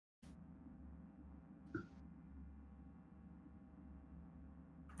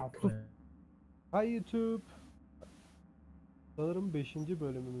Hi YouTube. Sanırım 5.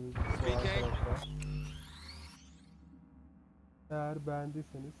 bölümümüz bu arkadaşlar. Eğer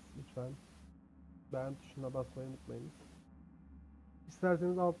beğendiyseniz lütfen beğen tuşuna basmayı unutmayınız.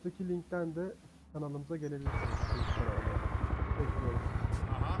 İsterseniz alttaki linkten de kanalımıza gelebilirsiniz. Bekliyoruz.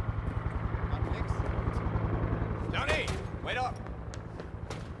 Johnny, wait up!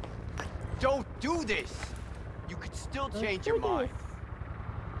 Don't do this. You could still change your mind.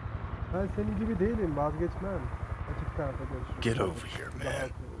 Ben senin gibi değilim, vazgeçmem. Açık tarafta görüşürüz. Get over here, man.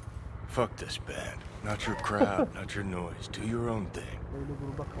 Fuck this band. Not your crowd, not your noise. Do your own thing. Böyle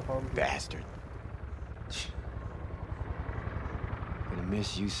gruba kafam. Bastard. Gonna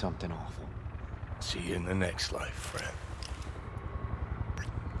miss you something awful. See you in the next life, friend.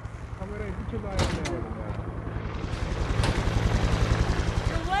 Kamerayı bir türlü ayarlayamadım ya.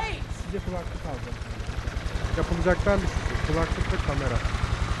 You're late. Bir de kulaklık aldım. Yapılacaktan bir şey. Kulaklık ve kamera.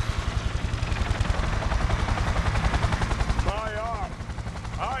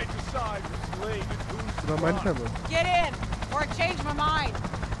 I decide who's late and who's Zamanita mı? Get in, or I change my mind.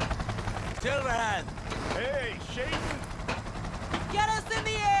 Silverhand. Hey, Shaden. Get us in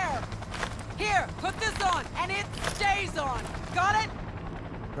the air. Here, put this on, and it stays on. Got it?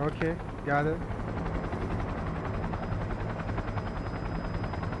 Okay, got it.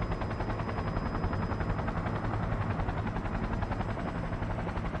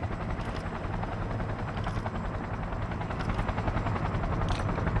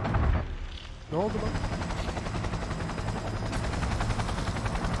 Ne oldu lan?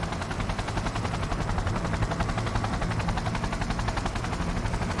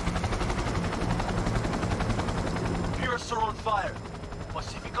 Pierce are on fire.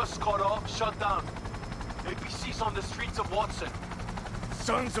 Pacifica's cut off, shut down. APC's on the streets of Watson.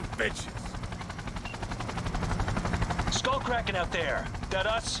 Sons of bitches! Skullcracking out there. That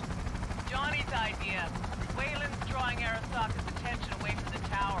us? Johnny's idea. Wayland's drawing Arasaka's attention away from the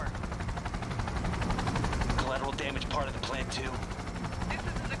tower. Collateral damage part of the plan too. This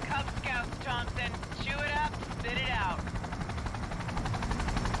is the Cub Scouts, Thompson. Chew it up, spit it out.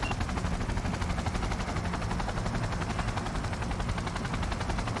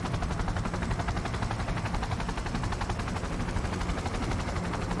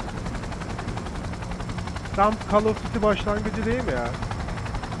 Tam Call of Duty başlangıcı değil mi ya?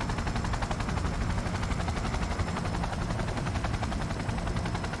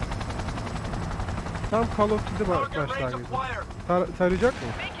 Tam Call of Duty başlangıcı. Tarayacak mı?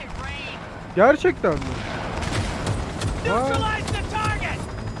 Make it rain. Gerçekten mi? Vay. Neutralize the target!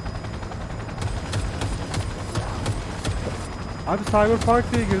 Abi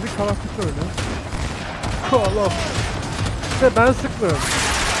Cyberpunk diye girdik, Call of Duty oynuyor. Allah. İşte ben sıkmıyorum.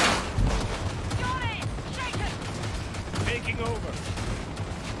 Johnny, shake it! Taking over.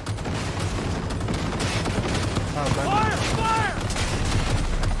 Tamam ben... Fire! Fire!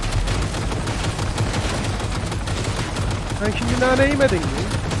 Sen şimdi nane yemedin mi?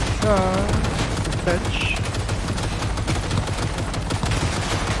 Ha, bench.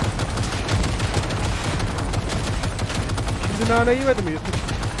 Şimdi nane yemedin mi YouTube?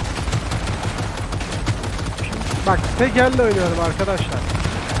 Şimdi, bak tek elle oynuyorum arkadaşlar.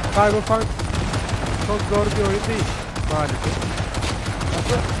 Cyberpunk çok zor bir oyun değil maalesef.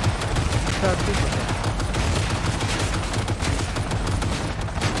 Ama sert değil.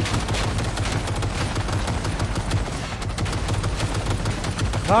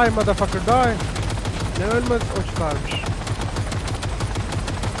 Die motherfucker die. Ne ölmez oçlarmış.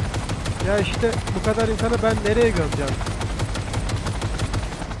 Ya işte bu kadar insanı ben nereye gömeceğim?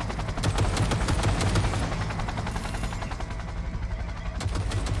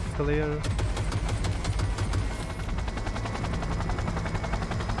 Clear.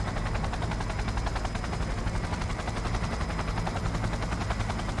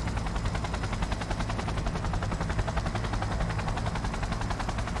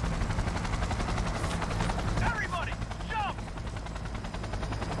 Everybody, jump!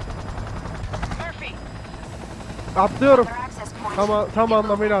 Murphy, Atlıyorum. Tam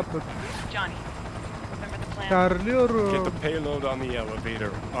anlamıyla atladım. Johnny, remember the plan? Terliyorum. Get the payload on the elevator.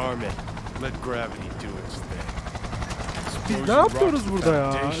 Arm it. Let gravity do its thing. Biz ne yapıyoruz burada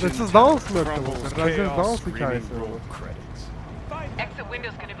ya? Resistance mı yapıyoruz? Resistance hikayesi mi? Exit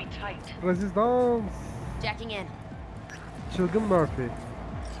window's gonna be tight. Resistance. Jacking in. Çılgın Murphy.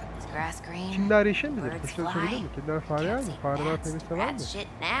 Is grass green? Kimler yeşil midir? Birds Kuşları fly. söyleyeyim mi? Kediler fare yer mi? Fareler temiz sever mi? Rat shit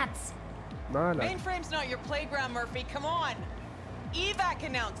gnats. Ne ala? Mainframe's not your playground, Murphy. Come on. Evac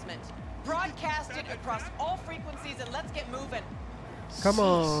announcement. Broadcast it across all frequencies and let's get moving. Come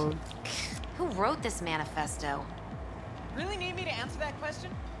on. Who wrote this manifesto? Really need me to answer that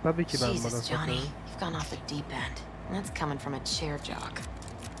question? Tabii ki ben bana Jesus, Johnny, sokarım. you've gone off the deep end. And that's coming from a chair jock.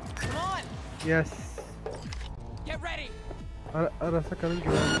 Come on, Yes. get ready. Arasakan'ın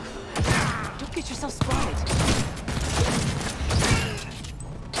güvenli. Don't get yourself spotted.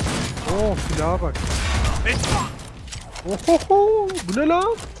 Oh, silaha bak. Ohoho, bu ne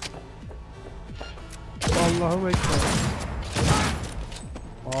lan? Allah'ım ekber.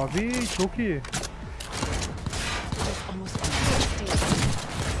 Abi çok iyi.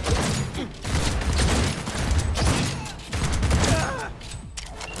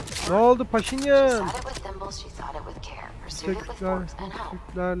 Ne oldu Paşinyan? Shot it with thimbles, she thought it with care. Pursued it with forks and help.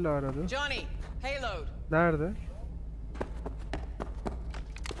 Türklerle aradı. Johnny, payload. Nerede?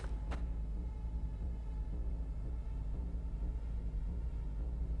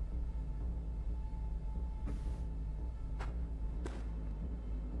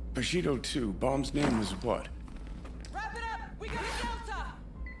 Bushido 2, bomb's name was what? Wrap it up. We got a Delta.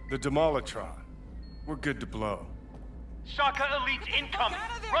 The Demolitron. We're good to blow. Shaka Elite's incoming.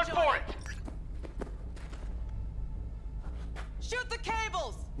 Out of there, Run for Johnny. it. Shoot the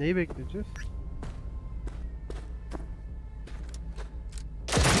cables. Neyi bekleyeceğiz?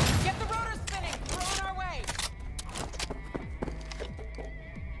 Get the rotor spinning. We're on our way.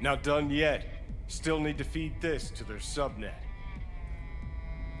 Not done yet. Still need to feed this to their subnet.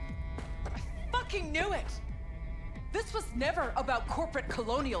 Fucking knew it. This was never about corporate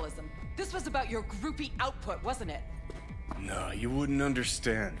colonialism. This was about your groupie output, wasn't it? No, you wouldn't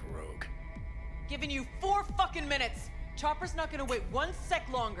understand, Rogue. Giving you 4 fucking minutes. Chopper's not gonna wait 1 sec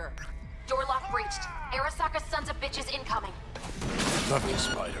longer. Door lock breached. Arasaka's sons of bitches incoming. Love you,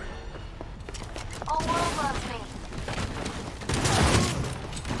 Spider. All world loves me.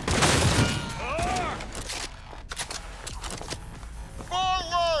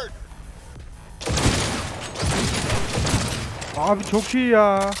 Forward! Abi çok iyi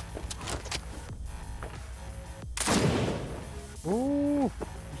ya. Oo, bu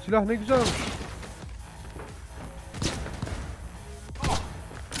silah ne güzelmiş.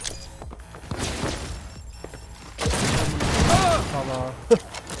 Tamam.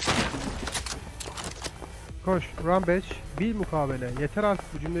 Koş, run 5, bil mukabele. Yeter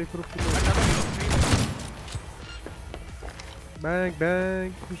artık bu cümleyi kurup duruyorum. Bang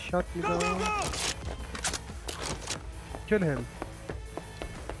bang, he shot me down. Kill him.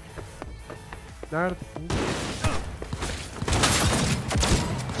 Neredesin?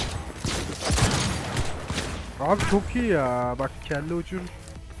 Abi çok iyi ya. Bak kelle uçur.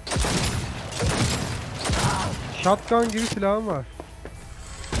 Shotgun gibi silahım var.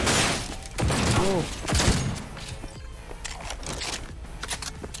 Oh.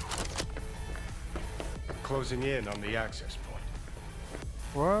 Closing in on the access point.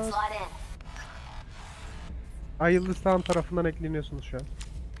 What? Slide in. Ay yıldız sağım tarafından ekleniyorsunuz şu an.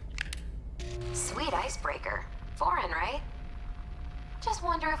 Sweet icebreaker. Foreign, right? Just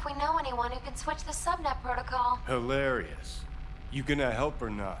wonder if we know anyone who can switch the subnet protocol. Hilarious. You gonna help or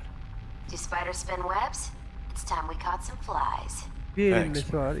not? Do spiders spin webs? It's time we caught some flies. Bir elin Thanks.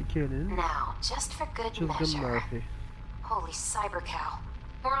 nesi var, iki elin. Now, just for good Çılgın measure. Murphy. Holy cyber cow.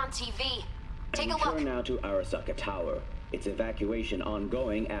 We're on TV. Take a And turn look. now to Arasaka Tower. Its evacuation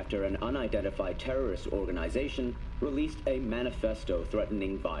ongoing after an unidentified terrorist organization released a manifesto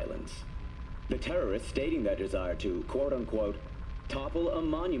threatening violence. The terrorists stating their desire to, quote-unquote, topple a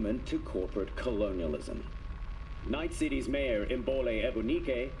monument to corporate colonialism. Night City's mayor, Imbole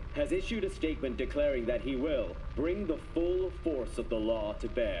Ebunike, has issued a statement declaring that he will bring the full force of the law to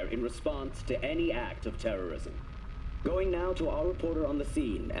bear in response to any act of terrorism. Going now to our reporter on the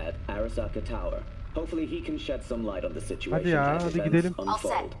scene at Arasaka Tower. Hopefully he can shed some light on the situation Hadi ya, as hadi events gidelim. All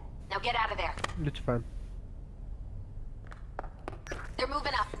set. unfold. Now get out of there. Lütfen. They're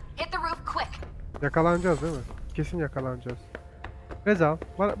moving up. Hit the roof quick. Yakalanacağız değil mi? Kesin yakalanacağız. Rezal,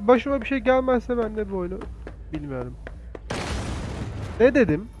 başıma bir şey gelmezse ben de bu oyunu bilmiyorum. Ne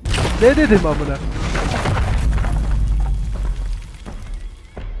dedim? Ne dedim amına?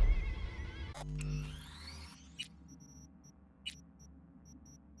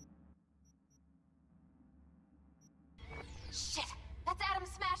 Shit, that's Adam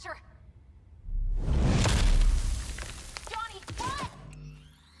Smasher. Johnny, run!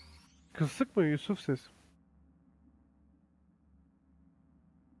 Kısık mı Yusuf ses?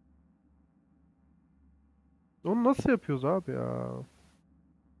 Onu nasıl yapıyoruz abi ya?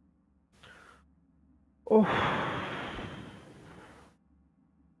 Of.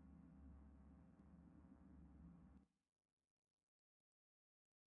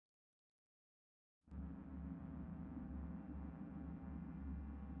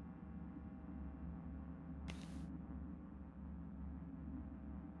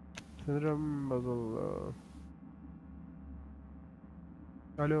 Sinirim bozuldu.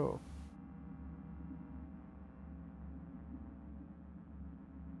 Alo.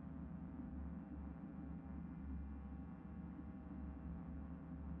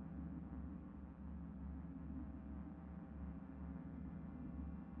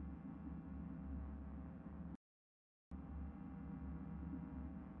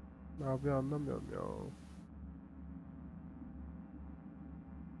 Abi anlamıyorum ya.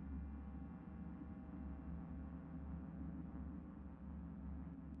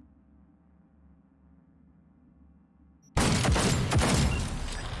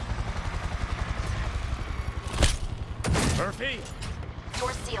 Murphy!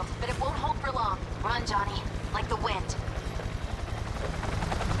 Door's sealed, but it won't hold for long. Run, Johnny. Like the wind.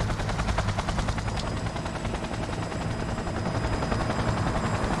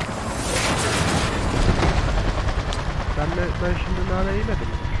 Ben şimdi nane yemedim.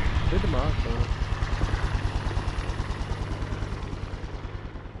 Dedim ha sana.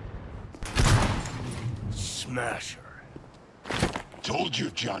 Smash her. Told you,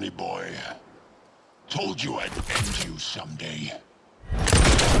 Johnny boy. Told you I'd end you someday.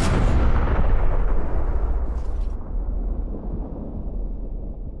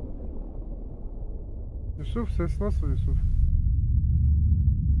 Yusuf ses nasıl Yusuf?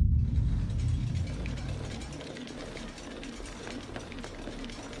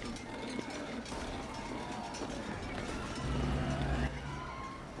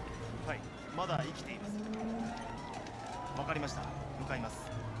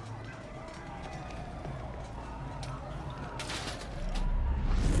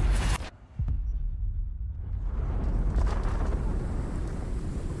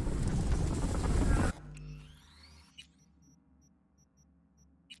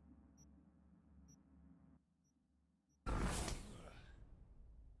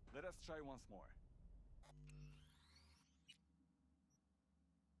 Let us try once more.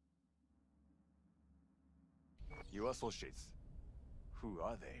 Your associates. Who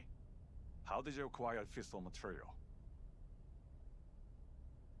are they? How did you acquire fissile material?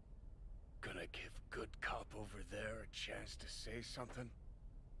 Gonna give good cop over there a chance to say something?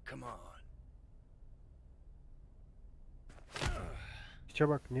 Come on. İçe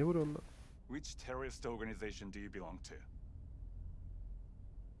bak niye vuruyorsun lan? Which terrorist organization do you belong to?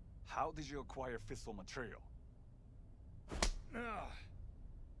 How did you acquire fissile material?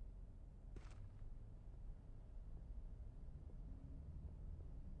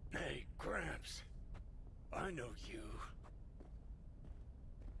 Hey, Gramps. I know you.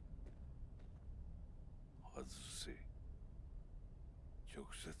 外せ。直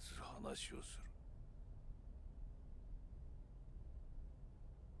接話をする。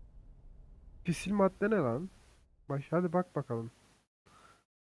 Fisil madde ne lan? Hadi bak bakalım.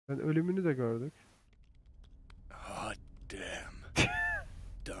 Ben ölümünü de gördük. Hot damn.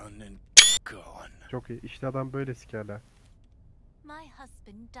 Done and gone. Çok iyi. İşte adam böyle sikerler. My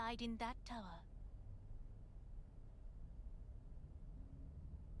husband died in that tower.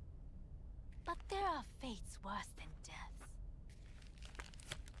 But there are fates worse than death.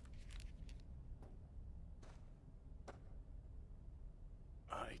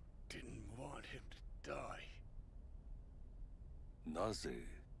 I didn't want him to die. なぜ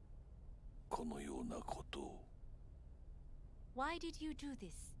このようなことを Why did you do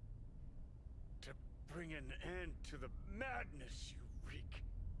this? To bring an end to the madness you wreak.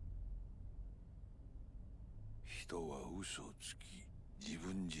 人は嘘をつき自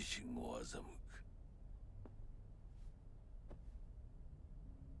分自身を欺く。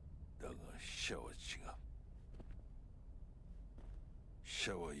だが死者は違う。死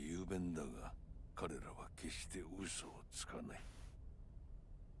者は雄弁だが彼らは決して嘘をつかない。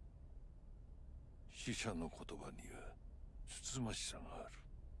死者の言葉にはつつましさがある。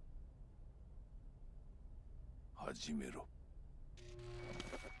始めろ。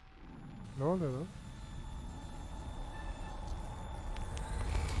Ne oluyor lan?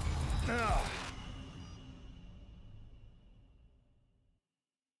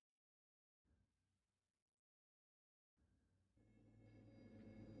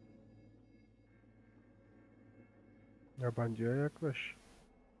 Yabancıya yaklaş.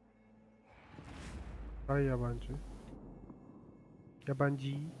 Ay yabancı.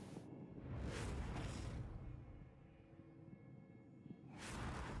 Yabancı.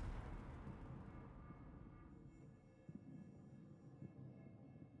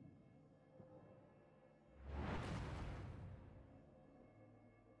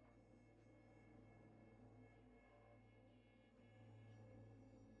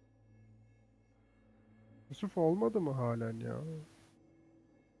 Yusuf olmadı mı halen ya?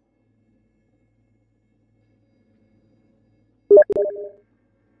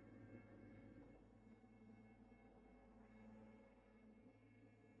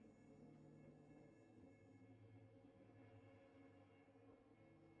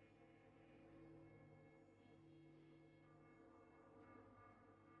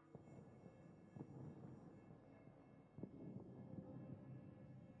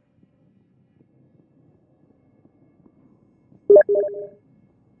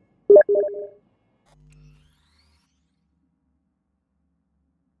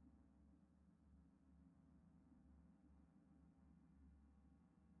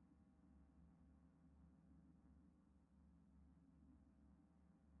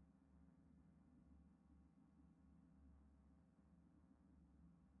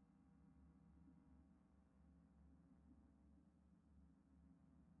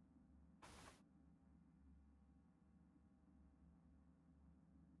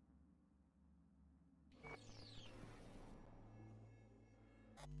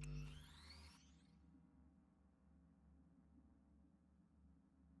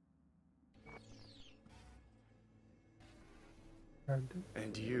 Geldim.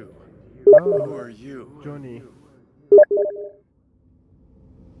 And you? Aa, Who are you? Johnny.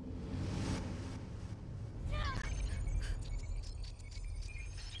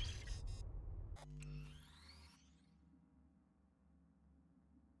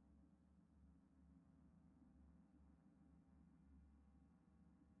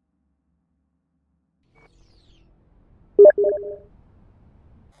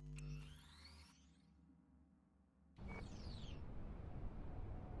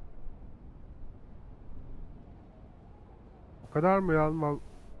 O kadar mı ya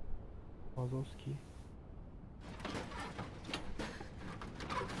Malowski?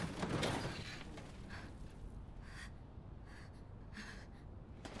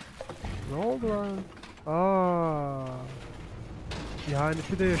 Ne oldu lan? Aa,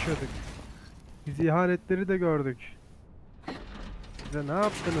 ihaneti de yaşadık. Biz ihanetleri de gördük. Bize ne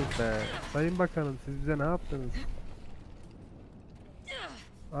yaptınız be? Sayın Bakanım, siz bize ne yaptınız?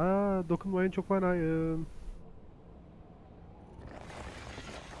 Aa, dokunmayın, çok fanayım.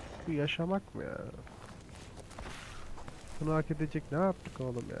 Bu yaşamak mı ya? Bunu hak edecek ne yaptık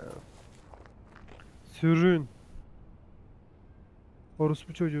oğlum ya? Sürün.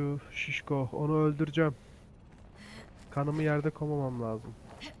 Orospu çocuğu, şişko. Onu öldüreceğim. Kanımı yerde koymamam lazım.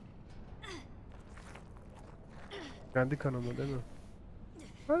 Kendi kanımı değil mi?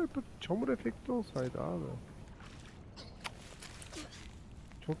 Hayır, bu çamur efekti olsaydı abi.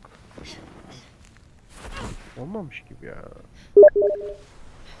 Çok olmamış gibi ya.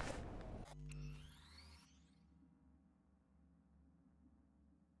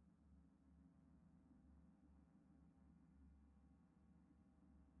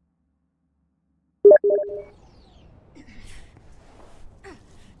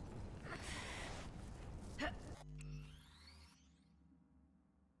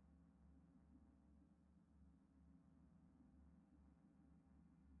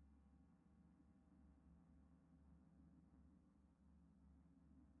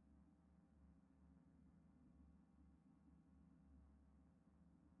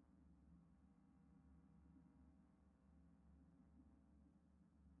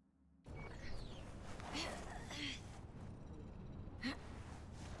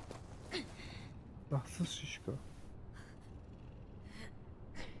 Bahtsız şişko.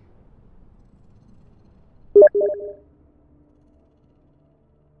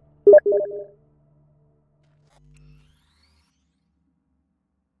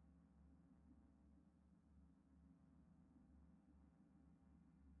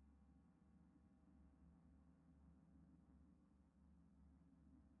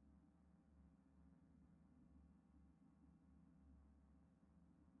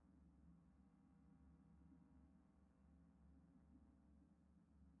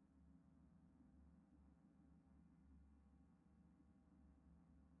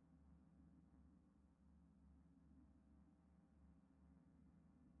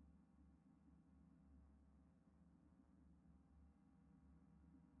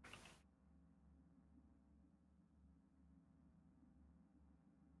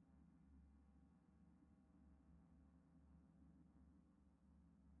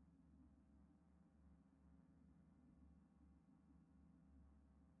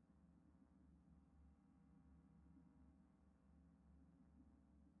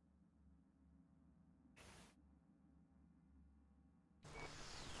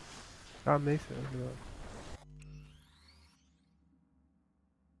 Tamam neyse. Hadi bakalım.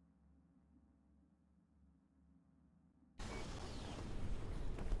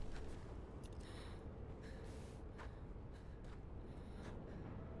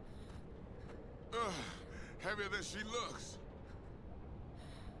 Heavier than she looks.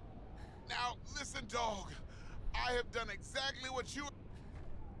 Now, listen, dog. I have done exactly what you...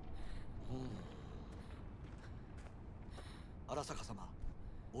 荒坂様、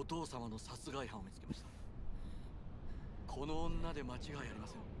お父様の殺害犯を見つけました。この女で間違いありま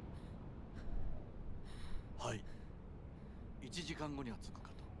せん。はい。1時間後には着くか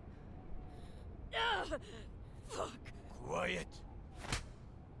と。Quiet.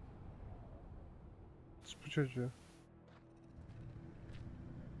 Bu çocuğu.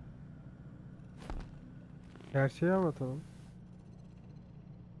 Gerçeği anlatalım.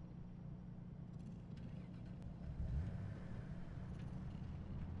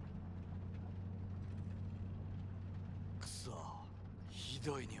 Kuso, ひ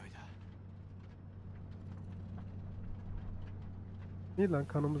どい匂いだ。 İyi lan,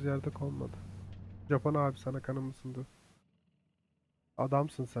 kanımız yerde konmadı. Japon abi, sana kanım ısındı.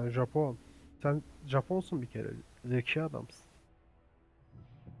 Adamsın sen, Japon. Sen Japonsun bir kere. Zeki adamsın.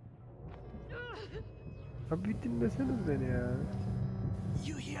 Abi bir dinleseniz beni ya.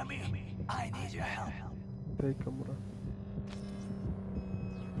 You hear me? I need your help. Take kamera.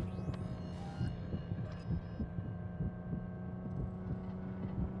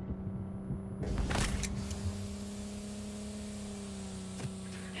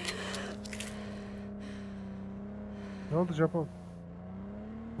 Ne oldu Japon?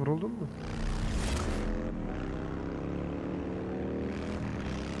 Vuruldun mu?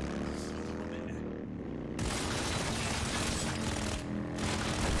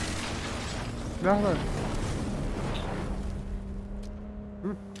 Silah ver.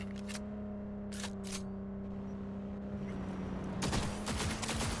 Hı.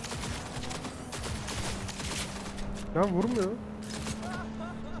 Ya vurmuyor.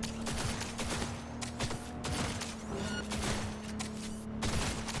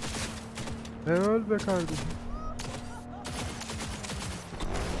 Öl be kardeşim.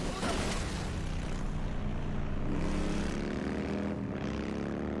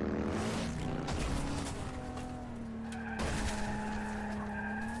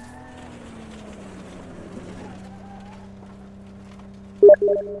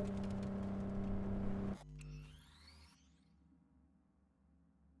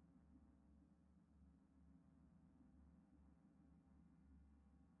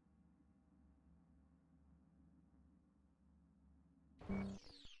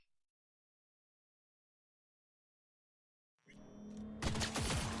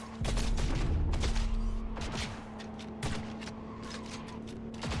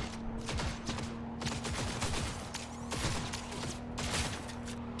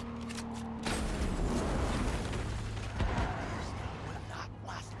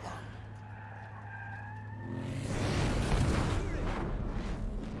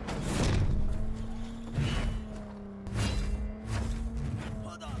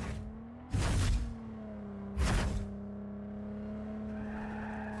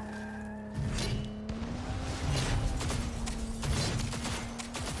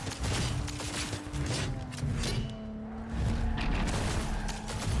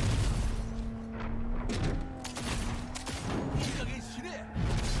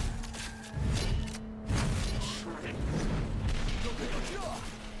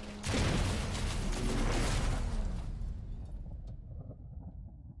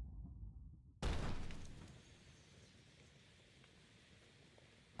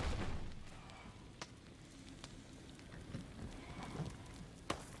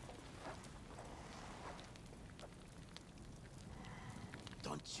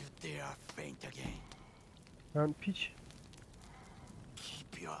 Don't you dare faint again. Ben piç.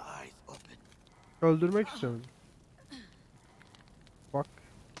 Keep your eyes open. Öldürmek istiyorum. Bak.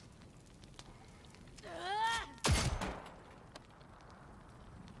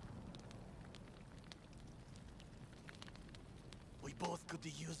 We both could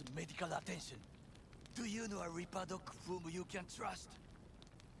use medical attention. Do you know a Reaper doc whom you can trust?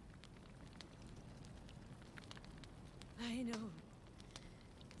 I know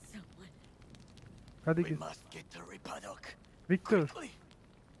someone. Hadi We git. must get to Reaper doc. Victor. Quickly.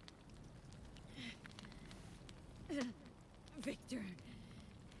 Victor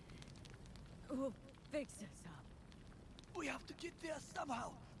will fix us up. We have to get there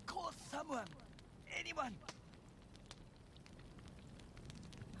somehow. Call someone. Anyone.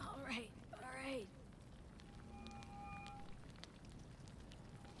 All right, all right.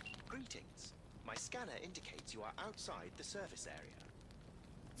 Greetings. My scanner indicates you are outside the service area.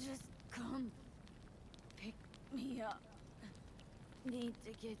 Just come pick me up. Need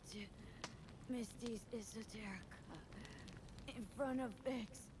to get to Misty's Esoterica in front of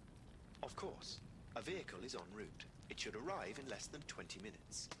Vix. Of course. A vehicle is en route. It should arrive in less than 20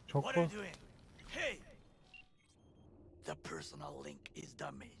 minutes. Çok What are you fazla. doing? Hey! The personal link is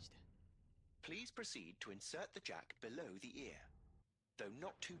damaged. Please proceed to insert the jack below the ear, though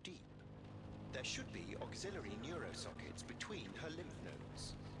not too deep. There should be auxiliary neurosockets between her lymph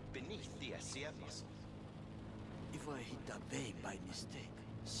nodes, beneath the SCM muscle. If I hit the vein by mistake,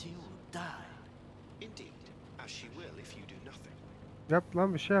 she will die. Indeed, as she will if you do nothing. Yap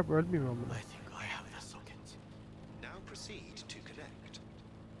lan bir şey yap, ölmeyeyim ama. I think I have the socket. Now proceed to connect.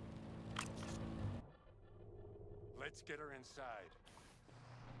 Let's get her inside.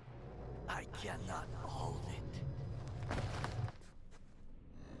 I cannot hold it.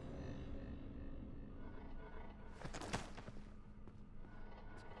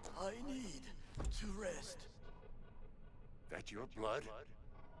 I need to rest. That your blood?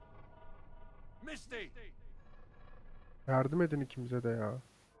 Misty! Yardım edin ikimize de ya.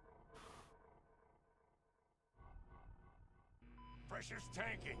 Pressure's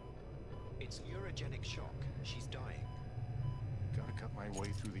tanking. It's neurogenic shock. She's dying. Gotta cut my way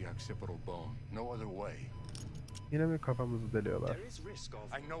through the occipital bone. No other way. Yine mi kafamızı deliyorlar? There is risk of...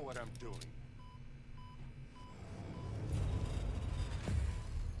 I know what I'm doing.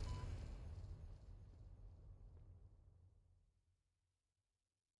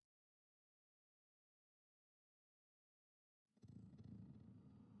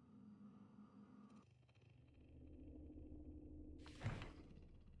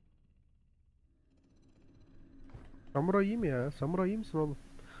 Samuray iyi mi ya? Samuray iyi misin oğlum?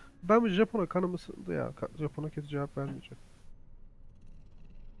 Ben bu Japon'a kanım ısındı ya. Japon'a kötü cevap vermeyeceğim.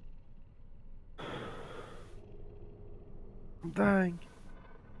 Dang.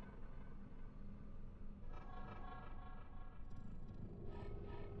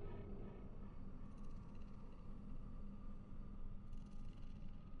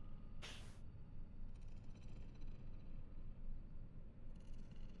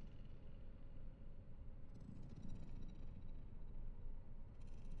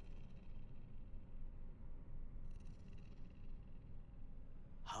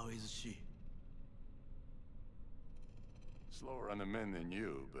 How is she? Slower on the men than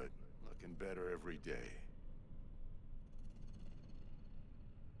you, but looking better every day.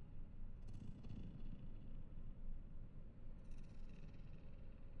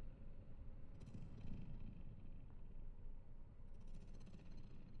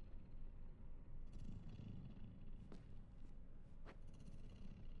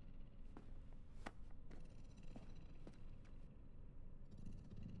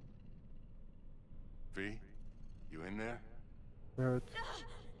 V, you in there? Evet.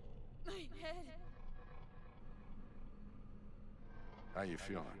 My head. How you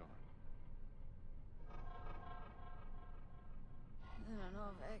feeling? I don't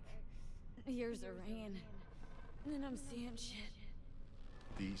know, Vic. Ears are ringing. And then I'm seeing shit.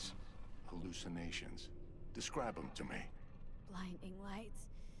 These hallucinations. Describe them to me. Blinding lights.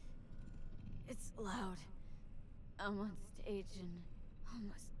 It's loud. I'm on stage and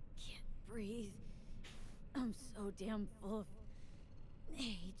almost can't breathe. I'm so damn full of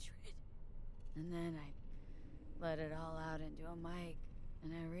hatred. And then I let it all out into a mic,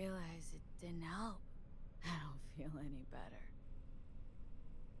 and I realized it didn't help. I don't feel any better.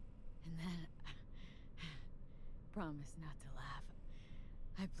 And then promise not to laugh.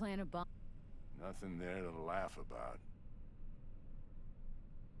 I plan a bomb. Nothing there to laugh about.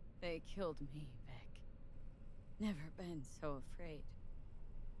 They killed me, Vic. Never been so afraid.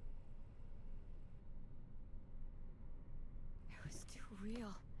 It was too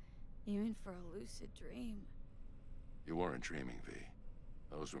real, even for a lucid dream. You weren't dreaming, V.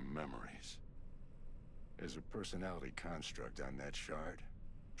 Those were memories. There's a personality construct on that shard.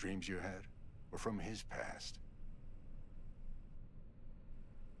 Dreams you had were from his past.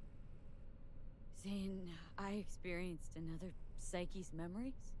 Saying I experienced another psyche's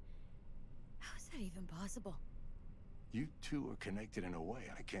memories? How is that even possible? You two are connected in a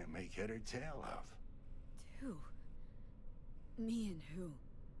way I can't make head or tail of. Two? Me and who,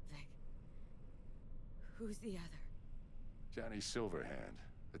 Vic? Who's the other? Johnny Silverhand,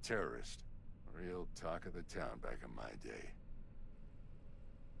 a terrorist. A real talk of the town back in my day.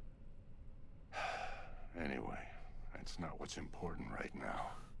 Anyway, that's not what's important right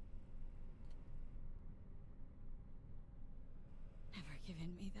now. Never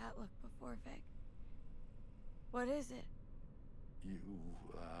given me that look before, Vic. What is it? You,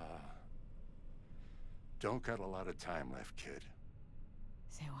 don't got a lot of time left, kid.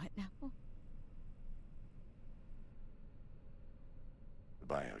 Say what now?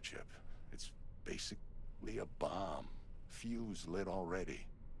 The biochip. It's basically a bomb. Fuse lit already.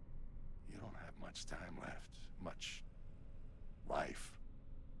 You don't have much time left. Much life.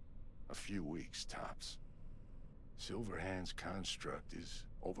 A few weeks, tops. Silverhand's construct is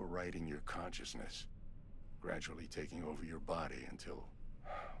overriding your consciousness. Gradually taking over your body until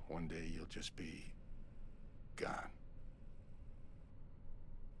one day you'll just be gone.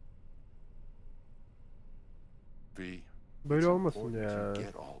 V, Böyle it's olmasın important ya. you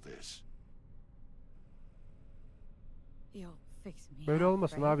get all this. You'll fix me Böyle up,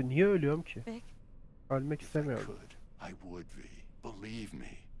 olmasın right? abi. Niye ölüyorum ki? Vic? Ölmek If I istemiyorum. could, I would, V. Believe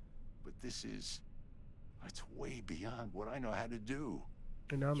me. But this is... It's way beyond what I know how to do. You're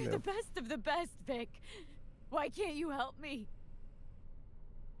the İnanmıyorum. best of the best, Vic. Why can't you help me?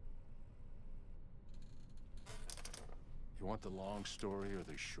 You want the long story or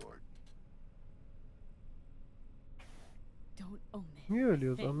the short? Don't omit. Niye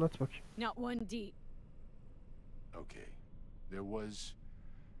ölüyoruz? Hey. Anlat bakayım. Not one deep. Okay. There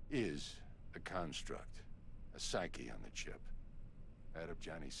is a construct. A psyche on the chip. That of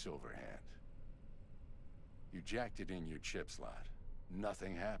Johnny Silverhand. You jacked it in your chip slot.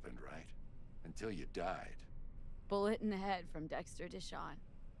 Nothing happened, right? Until you died. Bullet in the head from Dexter Deshawn.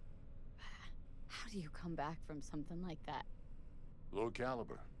 How do you come back from something like that? Low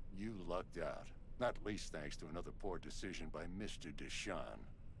caliber. You lucked out. Not least thanks to another poor decision by Mr. Deshawn.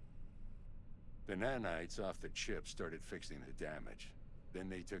 The nanites off the chip started fixing the damage. Then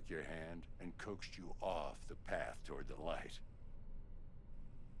they took your hand and coaxed you off the path toward the light.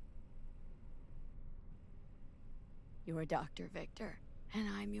 You're Dr. Victor, and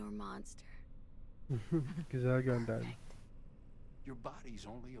I'm your monster. Güzel gönderdi. Your body's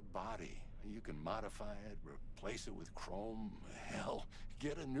only a body. You can modify it, replace it with chrome, hell,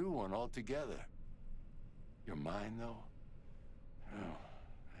 get a new one altogether. Your mind, though? Oh,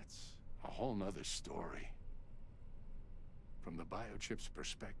 that's a whole nother story. From the biochip's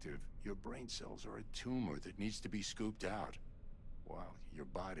perspective, your brain cells are a tumor that needs to be scooped out, while your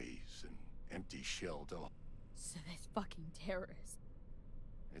body's an empty shell to... So this fucking terrorist.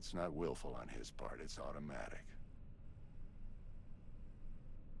 It's not willful on his part, it's automatic.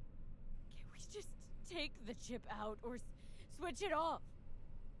 Can't we just take the chip out or switch it off?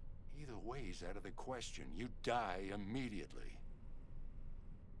 Either way's out of the question. You die immediately.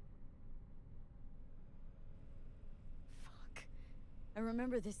 Fuck. I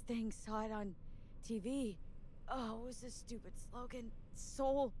remember this thing, saw it on TV. Oh, it was a stupid slogan.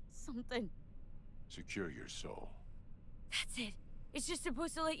 Soul something. Secure your soul. That's it. It's just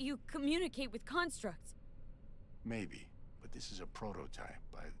supposed to let you communicate with constructs. Maybe, but this is a prototype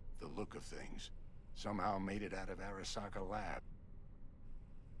by the look of things. Somehow made it out of Arasaka Lab.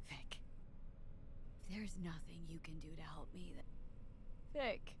 Vic, if there's nothing you can do to help me, then...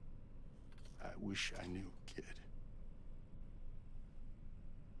 Vic. I wish I knew, kid.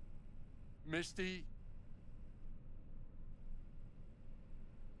 Misty?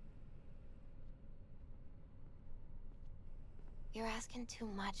 You're asking too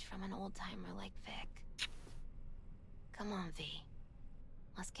much from an old-timer like Vic. Come on, V.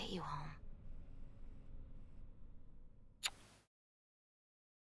 Let's get you home.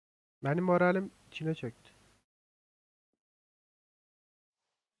 Benim moralim içine çöktü.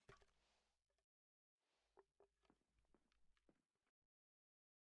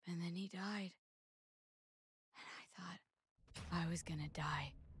 And then he died. And I thought I was gonna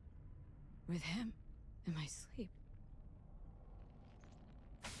die. With him in my sleep.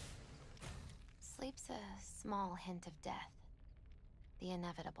 Sleep's a small hint of death. The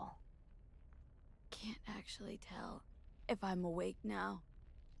inevitable. Can't actually tell if I'm awake now.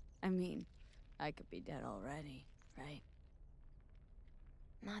 I mean, I could be dead already, right?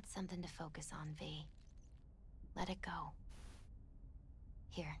 Not something to focus on, V. Let it go.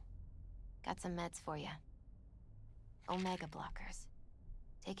 Here. Got some meds for you. Omega blockers.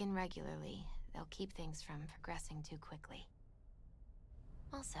 Taken regularly, they'll keep things from progressing too quickly.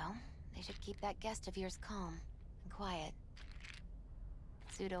 Also, they should keep that guest of yours calm and quiet.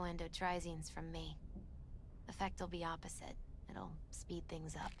 Pseudo-endotrizines from me. Effect will be opposite. It'll speed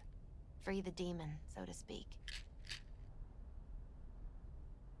things up. Free the demon, so to speak.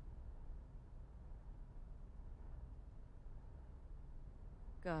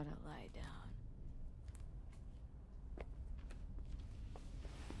 Gotta lie down.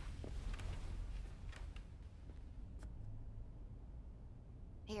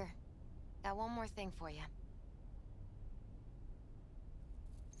 Here. Got one more thing for you.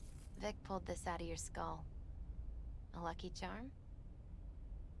 Vic pulled this out of your skull. A lucky charm?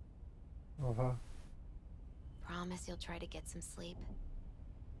 Oha. Promise you'll try to get some sleep.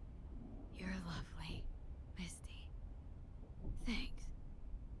 You're lovely, Misty. Thanks.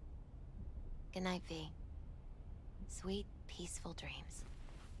 Good night, V. Sweet, peaceful dreams.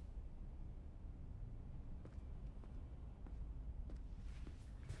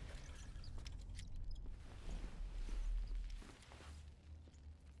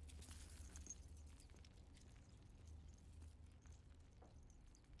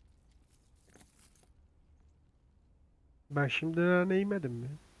 Ben şimdiden eğmedim mi?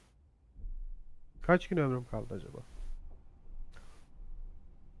 Kaç gün ömrüm kaldı acaba?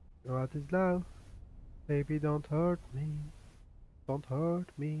 What is love? Baby don't hurt me. Don't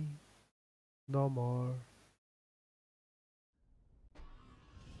hurt me. No more.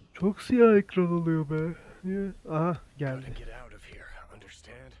 Çok siyah ekran oluyor be. Niye? Aha Gotta geldi. get out of here,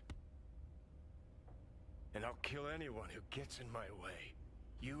 understand? And I'll kill anyone who gets in my way.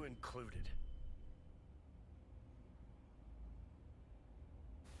 You included.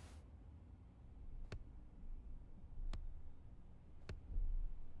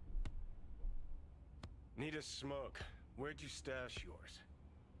 Need a smoke. Where'd you stash yours?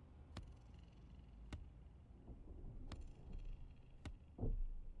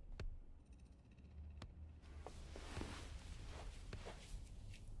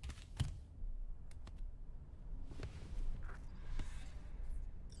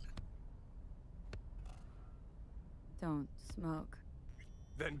 don't smoke.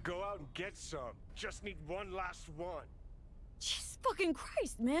 Then go out and get some. Just need one last one. Jesus fucking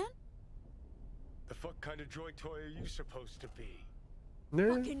Christ, man! The fuck kind of droid toy are you supposed to be? Ne?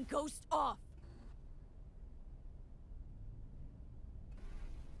 Fucking ghost off!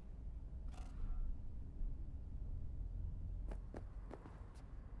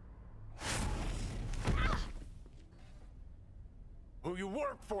 Who you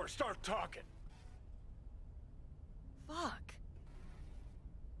work for, start talking! Fuck.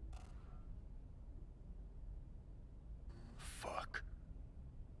 Fuck.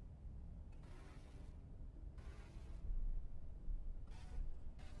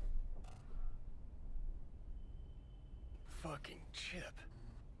 Fucking chip.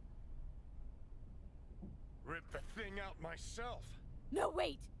 Rip the thing out myself. No,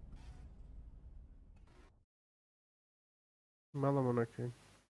 wait! Mal amına koyayım.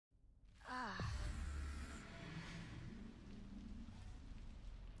 Ah.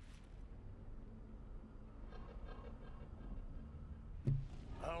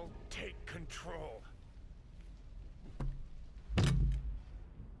 I'll take control.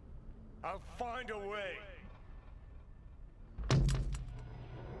 I'll find a way.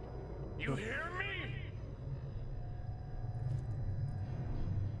 You hear me?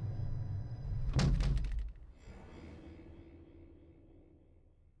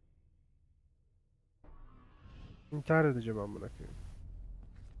 İntihar edeceğim amına koyayım.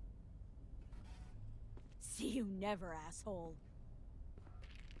 See you never, asshole.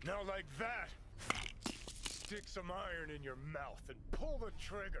 Now like that. Stick some iron in your mouth and pull the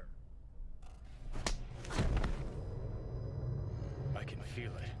trigger. I can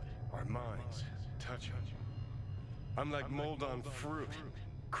feel it. Our minds touching. I'm like mold on fruit,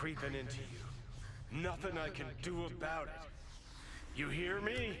 creeping into you. Nothing I can do about it. You hear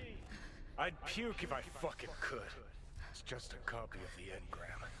me? I'd puke if I fucking could. It's just a copy of the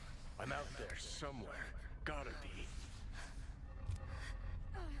engram. I'm out there somewhere. Gotta be.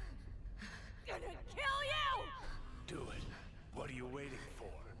 Gonna kill you! Do it. What are you waiting for?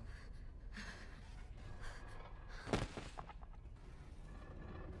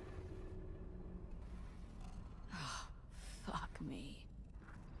 Fuck me.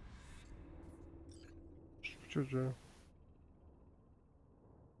 Bu çocuğu.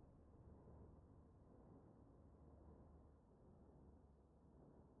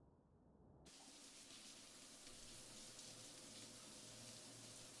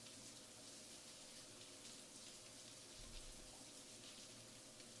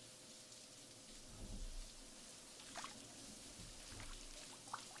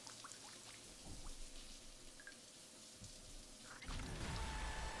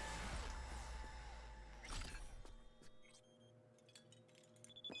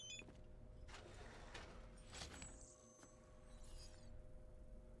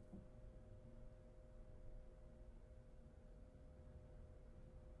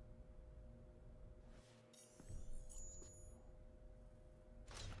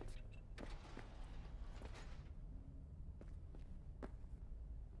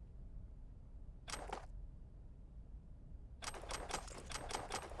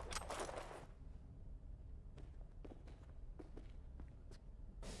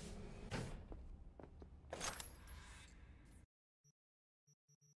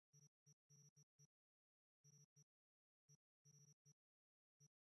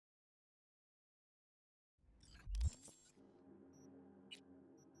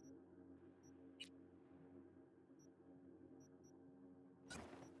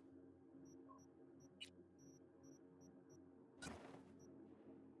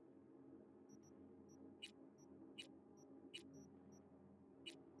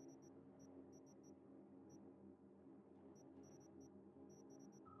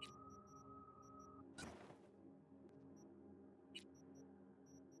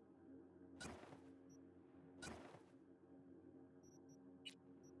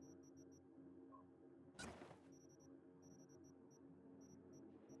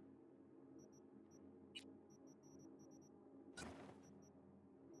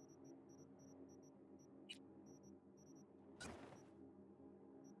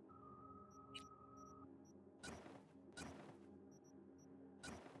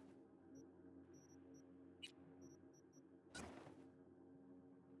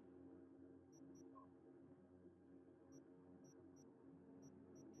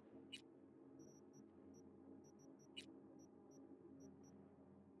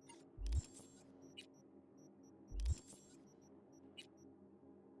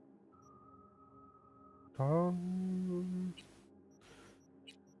 Tamam.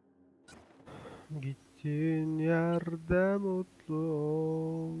 Git. Gittiğin yerde mutlu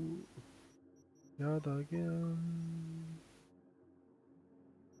ol ya da gel.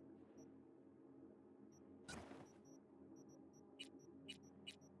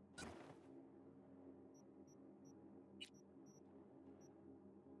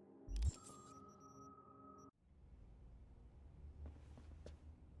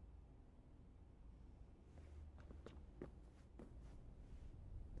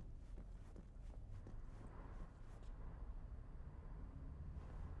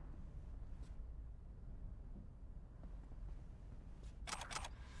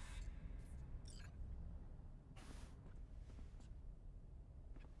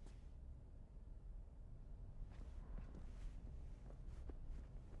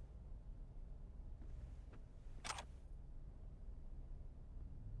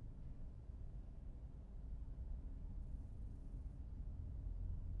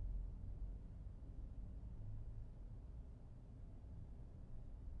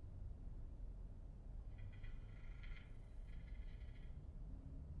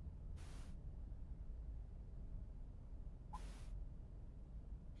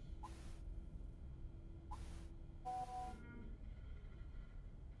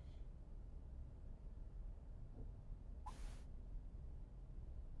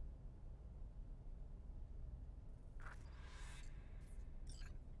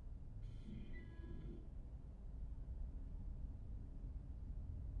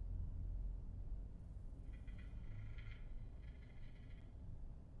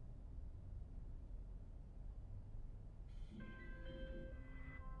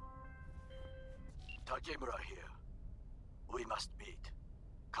 Takemura here. We must meet.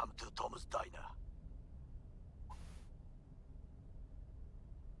 Come to Tom's Diner.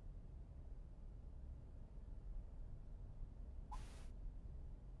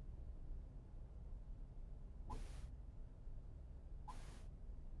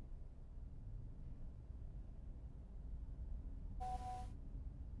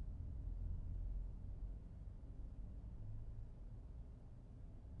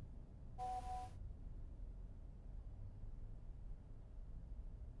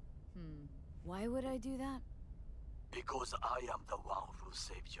 Why would I do that? Because I am the one who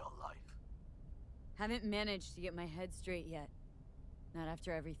saved your life. Haven't managed to get my head straight yet. Not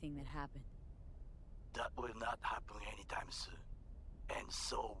after everything that happened. That will not happen anytime soon. And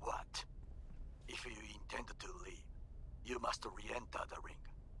so what? If you intend to leave, you must re-enter the ring.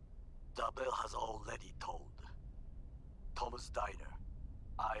 The bell has already tolled. Tom's Diner.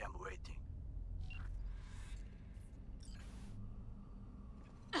 I am waiting.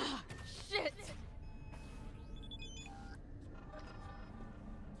 Shit!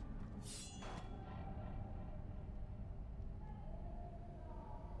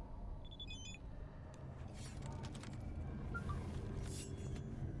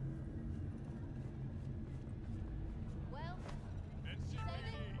 Well,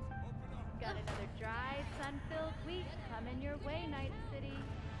 got another dry, sun-filled week coming your way, Night City.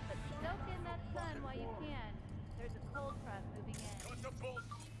 But soak in that sun while you can. There's a cold front moving in.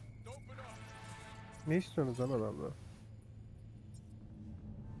 Ne istiyorsunuz lan adamla?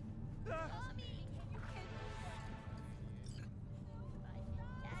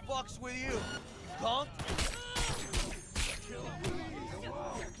 Fuck's with you, punk?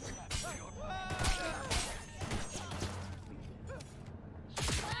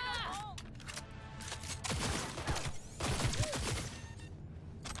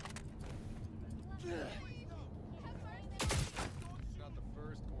 Not the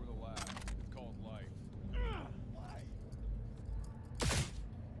first or the last. It's called life.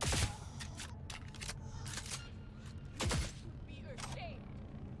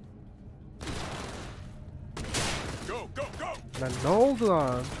 Go, go, go! Lan ne oldu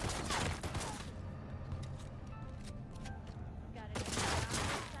lan?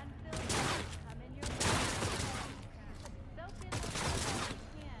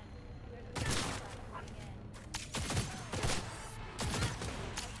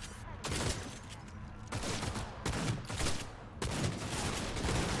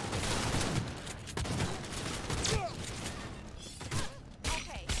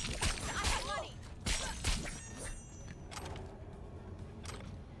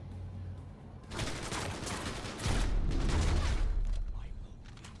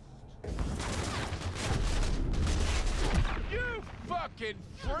 Fucking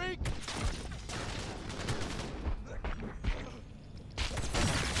freak!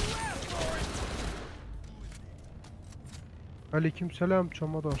 Aleykümselam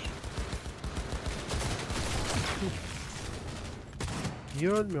Çamadar. Niye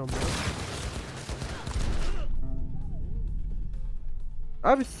ölmüyorum ben?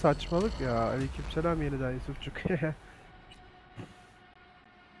 Abi saçmalık ya. Aleykümselam yeniden Yusufçuk.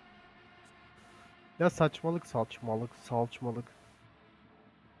 Ya saçmalık, saçmalık.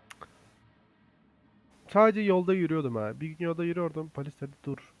 Sadece yolda yürüyordum ha. Bir gün yolda yürüyordum. Polis dedi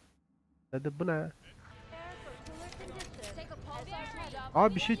dur. Dedi bu ne?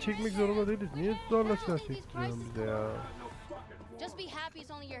 Abi bir şey çekmek zorunda değiliz. Niye zorla silah çektiriyorsun bize ya? Just be happy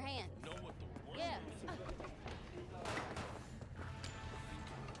it's only your hand. Yeah.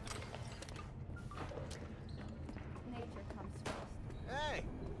 Nature comes first. Hey,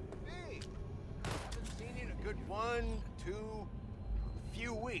 me. Haven't seen you in a good 1, 2,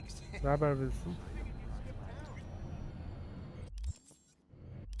 few weeks. Ne haber verirsin?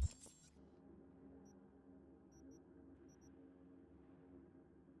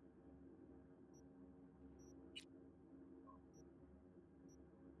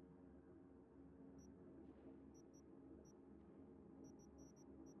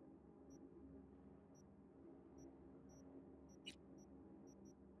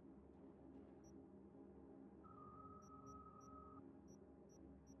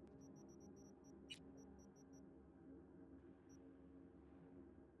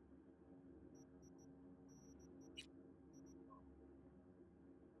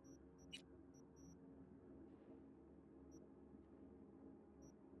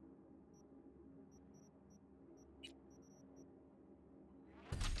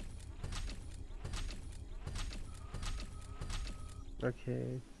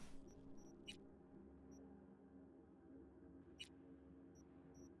 Okay.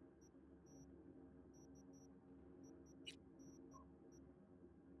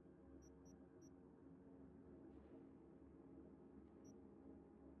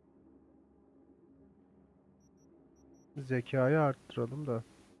 Zekayı arttıralım da.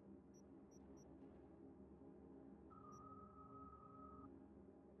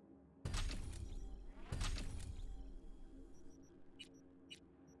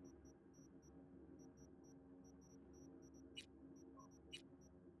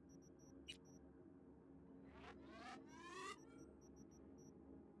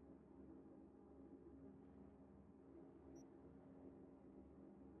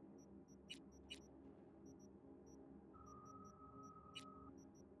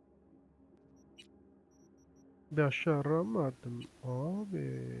 Bir aşağı aramadım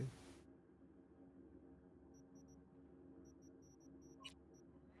abi.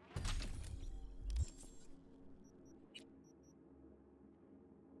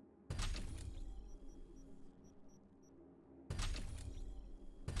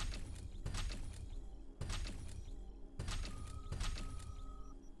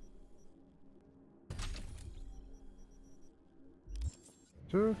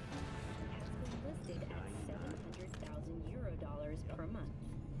 Tüh. Listed at 700,000 euro dollars per month.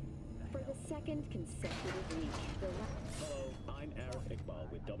 For the second consecutive week, Hello, I'm Arif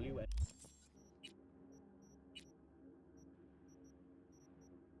Iqbal with WN.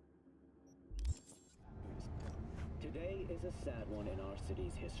 Today is a sad one in our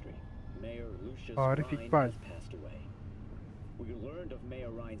city's history. Mayor Lucius Arif Rhine Iqbal. has passed away. We learned of Mayor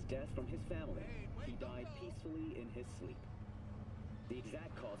Rhine's death from his family. He died peacefully in his sleep. The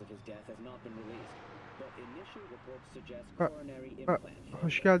exact cause of his death has not been released, but initial reports suggest coronary implant.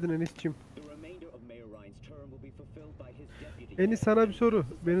 Hoş geldin Enis'cim. The remainder of Mayor Rhine's term will be fulfilled by his deputy. Enis sana bir soru.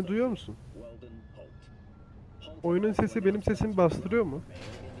 Beni duyuyor musun? Weldon Holt. Oyunun sesi benim sesimi bastırıyor mu?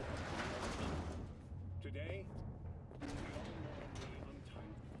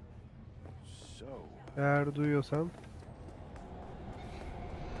 Eğer duyuyorsam.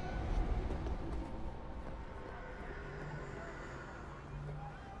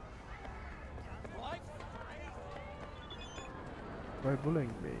 Why bullying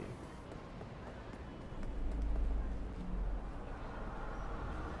me?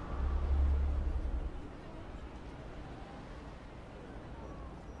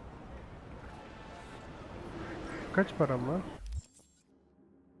 Kaç param var?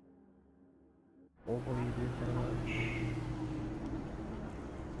 O iyi diye para varmış.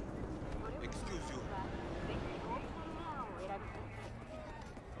 Excuse you.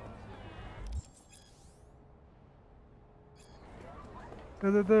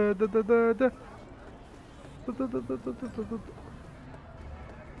 Da da da da da da da. Da da da da da da da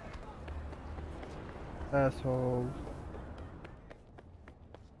da. Asshole.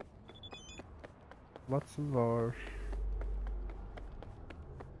 Watson var.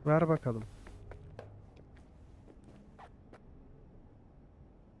 Ver bakalım.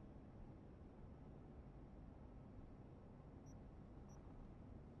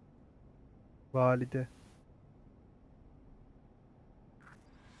 Valide.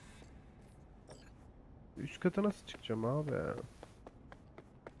 Üst kata nasıl çıkacağım abi ya?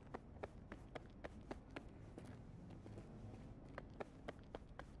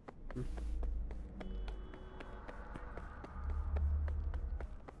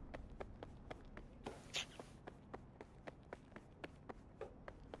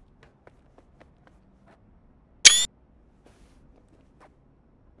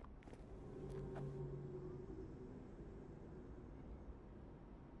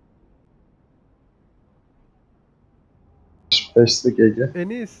 Beşli gece.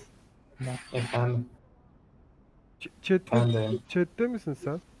 Enis. Efendim. Chat'te, Ben de. chat'te misin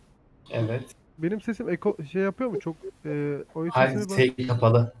sen? Evet. Benim sesim şey yapıyor mu? Çok oyun Hayır, sesini şey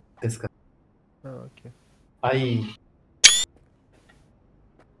kapalı. Ses kapalı. Ha, okey. Ay.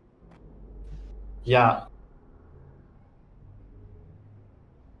 Ya.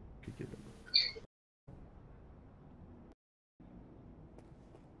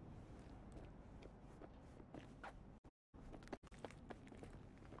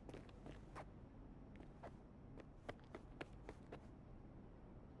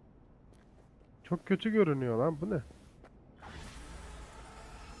 Çok kötü görünüyor lan, bu ne?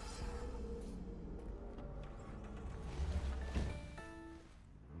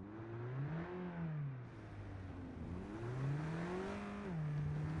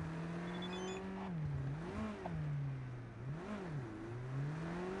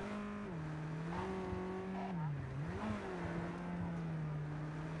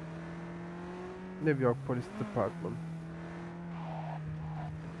 New York Police Department.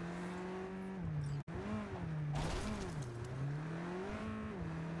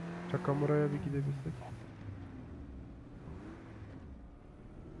 Takamura'ya bir gidebilsek.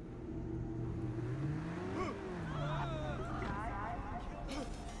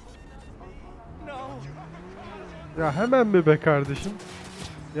 Ya hemen mi be kardeşim?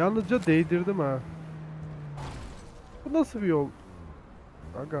 Yalnızca değdirdim ha. Bu nasıl bir yol?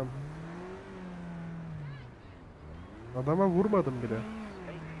 Agam. Adama vurmadım bile.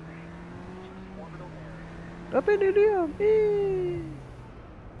 Ya ben ölüyorum.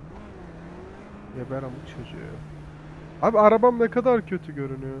 Geber amık çocuğu. Abi arabam ne kadar kötü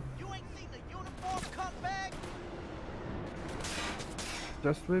görünüyor.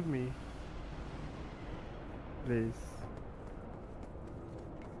 Just leave me. Please.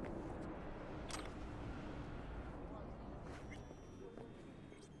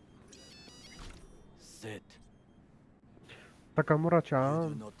 Sit. Takamura-chan.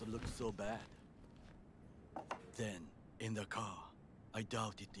 You do not look so bad. Then, in the car, I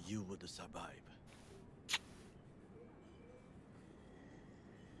doubted you would survive.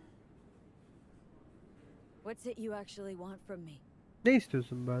 What's it you actually want from me? Ne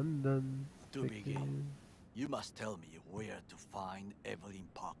istiyorsun benden? To begin, you must tell me where to find Evelyn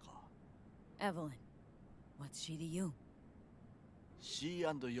Parker. Evelyn. What's she to you? She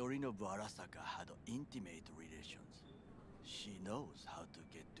and Yorinobu Arasaka had intimate relations. She knows how to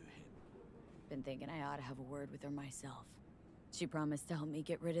get to him. Been thinking I ought to have a word with her myself. She promised to help me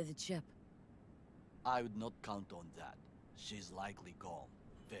get rid of the chip. I would not count on that. She's likely gone,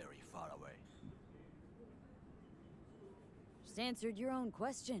 very far away. Just answered your own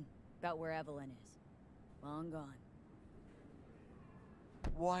question about where Evelyn is. Long gone.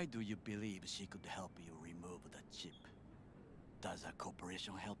 Why do you believe she could help you remove the chip? Does a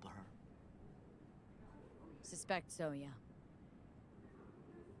corporation help her? Suspect so, yeah.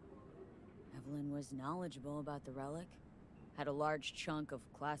 Evelyn was knowledgeable about the relic. Had a large chunk of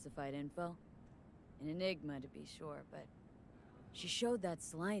classified info. An enigma, to be sure, but she showed that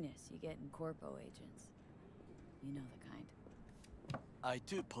slyness you get in corpo agents. You know the kind. I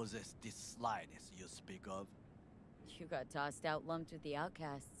too possess this slyness you speak of. You got tossed out lumped with the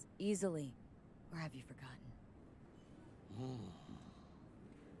outcasts, easily. Or have you forgotten?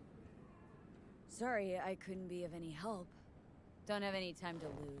 Sorry, I couldn't be of any help. Don't have any time to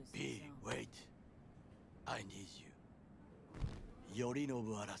lose. B, wait. I need you.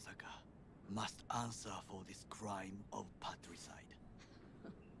 Yorinobu Arasaka must answer for this crime of patricide.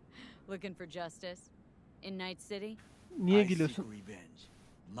 Looking for justice? In Night City? Niye gülüyorsun?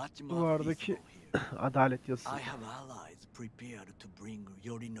 Duvardaki adalet yazısı. I have allies prepared to bring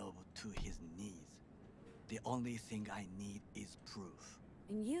Yorinobu to his knees. The only thing I need is proof.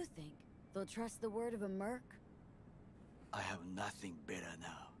 And you think they'll trust the word of a merc? I have nothing better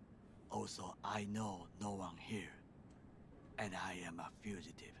now. Also, I know no one here. And I am a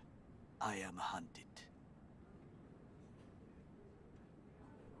fugitive. I am hunted.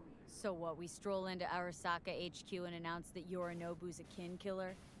 So what, we stroll into Arasaka HQ and announce that Yorinobu's a kin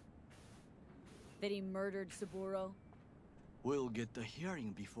killer? That he murdered Saburo? We'll get the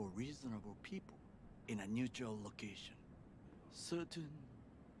hearing before reasonable people. in a neutral location. Certain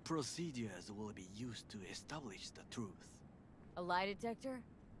procedures will be used to establish the truth. A lie detector?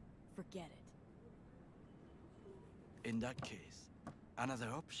 Forget it. In that case, another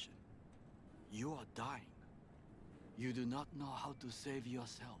option. You are dying. You do not know how to save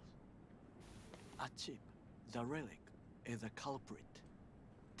yourself. A chip, the relic, is a culprit.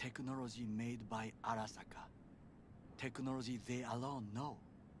 Technology made by Arasaka. Technology they alone know.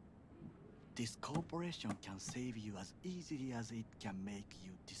 This corporation can save you as easily as it can make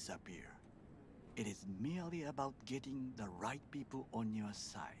you disappear. It is merely about getting the right people on your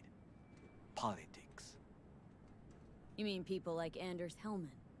side. Politics. You mean people like Anders Hellman?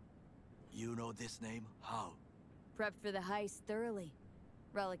 You know this name? How? Prepped for the heist thoroughly.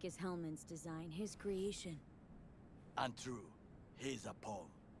 Relic is Hellman's design, his creation. Untrue. He's a pawn.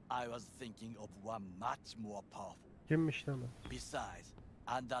 I was thinking of one much more powerful. Kimmiş lan o? Besides,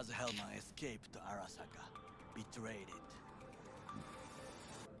 Anders Hellman escaped to Arasaka. Betrayed it.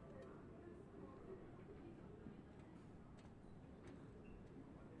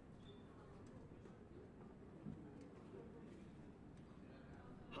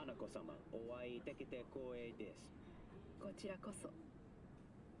 Hanako-sama, お会いできて光栄です。こちらこそ。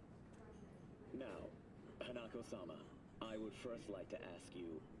Now, Hanako-sama, I would first like to ask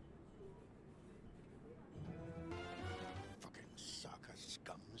you... Fucking Saka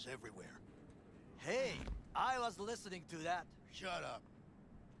scums everywhere. Hey, I was listening to that. Shut up.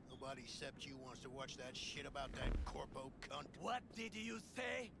 Nobody except you wants to watch that shit about that corpo cunt. What did you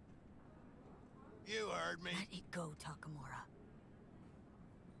say? You heard me. Let it go, Takamura.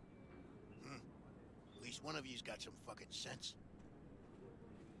 At least one of you's got some fucking sense.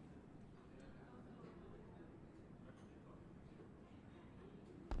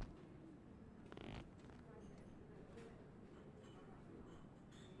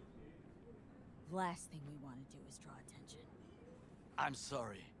 Last thing we want to do is draw attention. I'm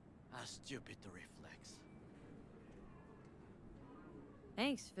sorry. A stupid reflex.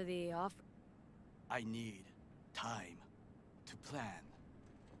 Thanks for the offer. I need time to plan.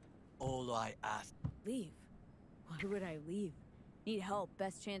 All I ask... Leave? Why would I leave? Need help.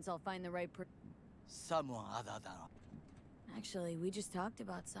 Best chance I'll find the right Someone other than... Actually, we just talked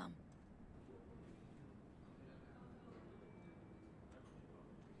about some.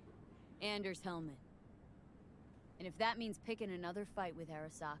 Anders Hellman. And if that means picking another fight with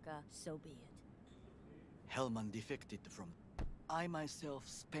Arasaka, so be it. Hellman defected from... I myself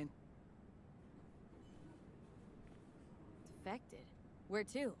spent... Defected? Where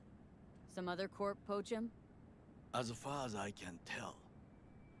to? Some other corp poach him? As far as I can tell.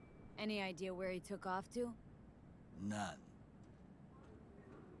 Any idea where he took off to? None.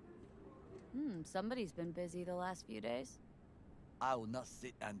 Somebody's been busy the last few days. I will not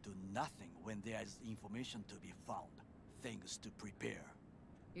sit and do nothing when there is information to be found. Things to prepare.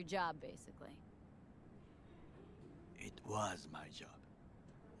 Your job, basically. It was my job.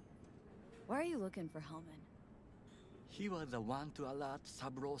 Why are you looking for Hellman? He was the one to alert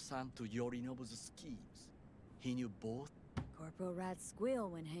Saburo-san to Yorinobu's schemes. He knew both. Corporal rats squeal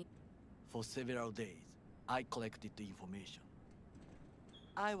when For several days, I collected the information.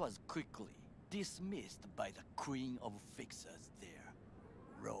 I was quickly dismissed by the queen of fixers there,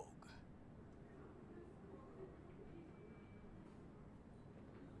 Rogue.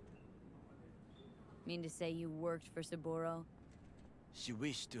 Mean to say you worked for Saburo? She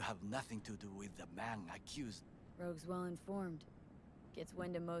wished to have nothing to do with the man accused. Rogue's well informed. Gets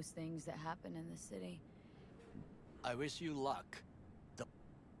wind of most things that happen in the city. I wish you luck.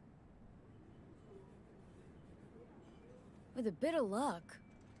 With a bit of luck.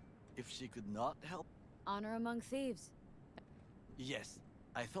 If she could not help... Honor among thieves. Yes,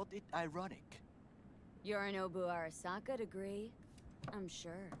 I thought it ironic. Yorinobu Arasaka degree, I'm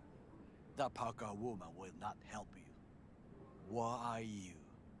sure. The Parker woman will not help you. Were I you,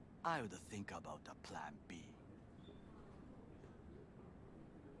 I would think about a plan B.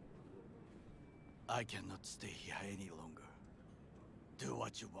 I cannot stay here any longer. Do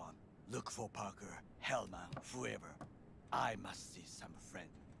what you want. Look for Parker, Hellman, whoever. I must see some friend.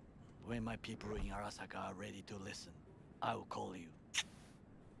 When my people in Arasaka are ready to listen, I will call you.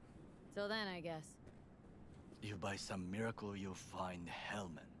 Till then, I guess. If by some miracle you find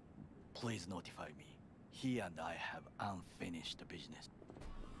Hellman, please notify me. He and I have unfinished business.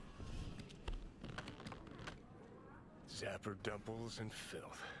 Zapper dumples and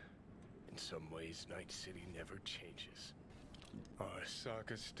filth. In some ways, Night City never changes.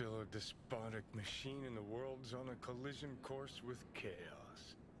 Arasaka's still a despotic machine and the world's on a collision course with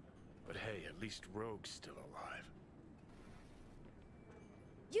chaos. But hey, at least Rogue's still alive.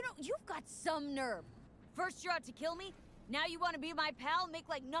 You know, you've got some nerve. First you're out to kill me, now you want to be my pal and make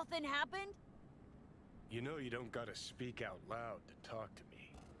like nothing happened? You know you don't gotta speak out loud to talk to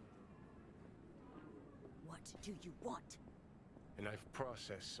me. What do you want? And I've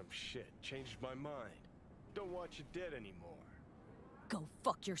processed some shit, changed my mind. Don't want you dead anymore. Go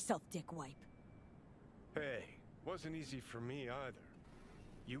fuck yourself, dick wipe. Hey, wasn't easy for me either.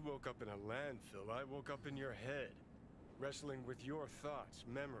 You woke up in a landfill, I woke up in your head. Wrestling with your thoughts,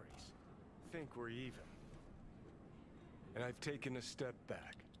 memories. Think we're even. And I've taken a step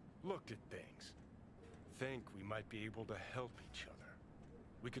back, looked at things. Think we might be able to help each other.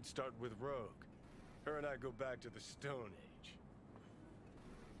 We could start with Rogue. Her and I go back to the Stone Age.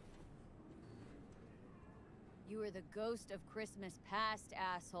 You are the ghost of Christmas past,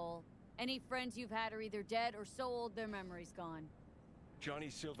 asshole. Any friends you've had are either dead or so old their memory's gone. Johnny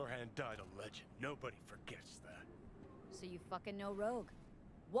Silverhand died a legend. Nobody forgets that. So you fucking know Rogue.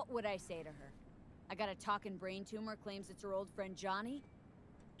 What would I say to her? I got a talking brain tumor, claims it's her old friend Johnny?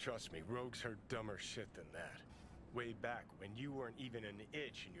 Trust me, Rogue's heard dumber shit than that. Way back when you weren't even an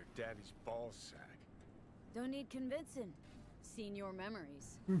itch in your daddy's ballsack. Don't need convincing. Seen your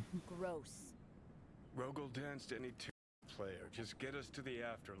memories. Gross. Rogue will dance to any player. Just get us to the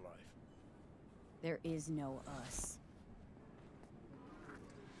afterlife. There is no us.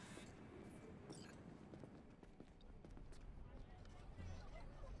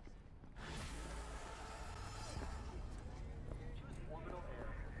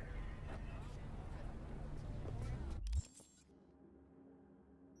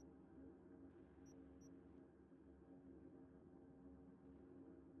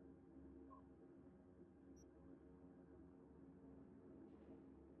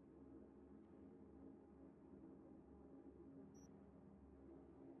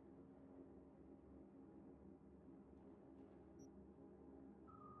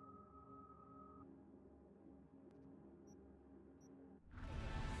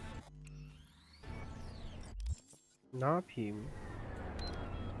 Ne yapayım?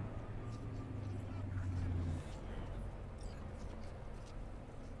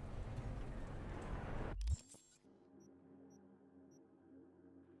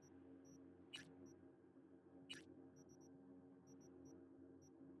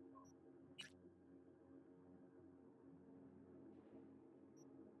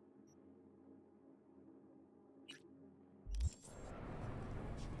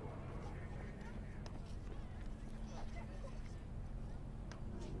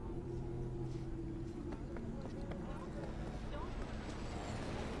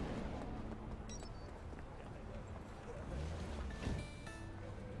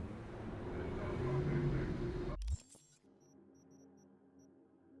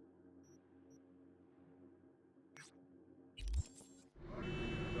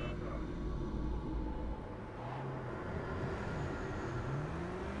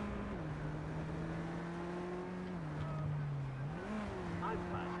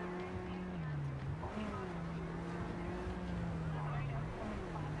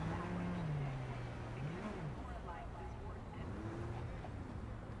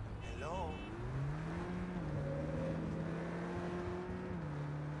 Hello?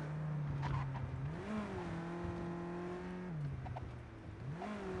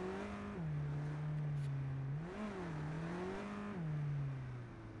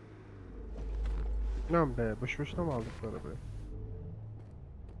 Lan be, boş boşuna mı aldık bu arabayı?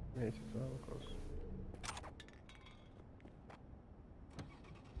 Neyse, sağlık olsun.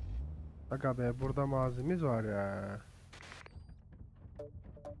 Aga be, burada malzememiz var ya.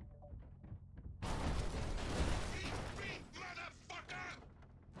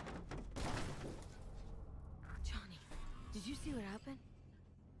 Johnny, did you see what happened?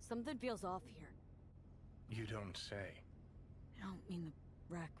 Something feels off here. You don't say. I don't mean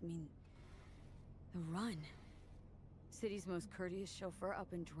the wreck, I mean the run. City's most courteous chauffeur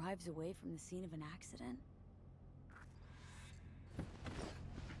up and drives away from the scene of an accident.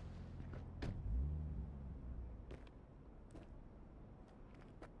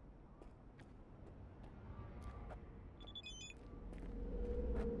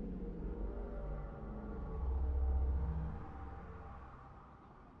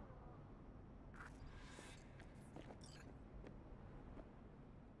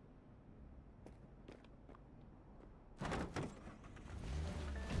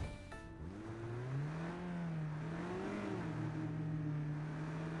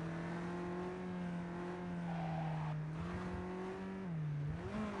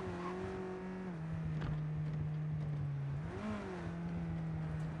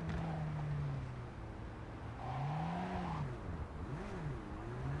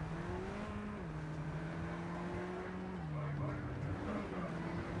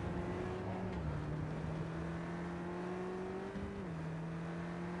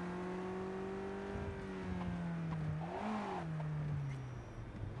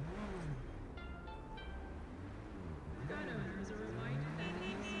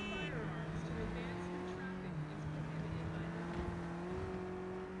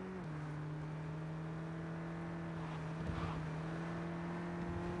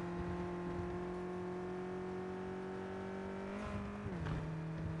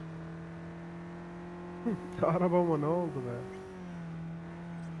 Arabama ne oldu be?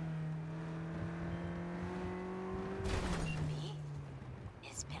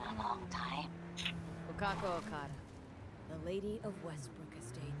 It's been a long time. Wakako Okada, the Lady of Westbrook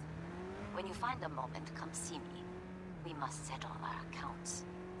Estate. When you find a moment, come see me. We must settle our accounts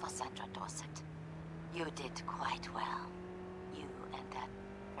for Sandra Dorset. You did quite well. You and that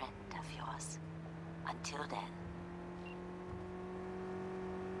friend of yours. Until then.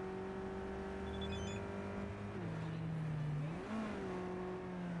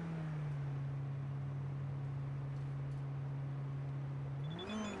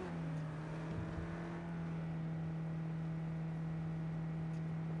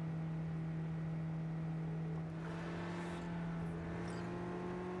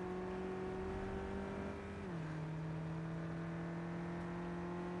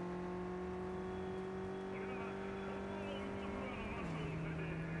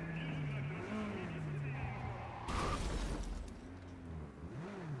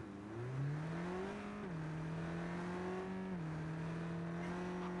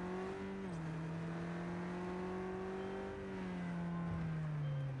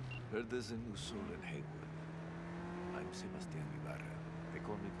 Heard there's a new soul in Haywood. I'm Sebastian Ibarra. They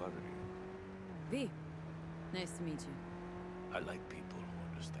call me Padre. V, nice to meet you. I like people who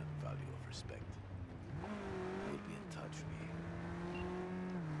understand the value of respect. We'll be in touch, V.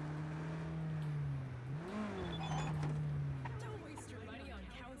 Don't waste your money on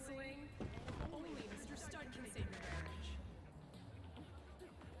counseling. Only Mr. Stud can save your marriage.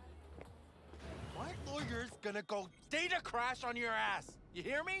 My lawyer's gonna go data crash on your ass. You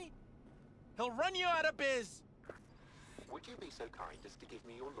hear me? He'll run you out of biz. Would you be so kind as to give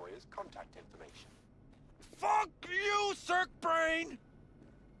me your lawyer's contact information? Fuck you, Cirque Brain!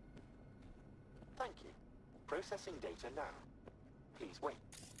 Thank you. Processing data now. Please wait.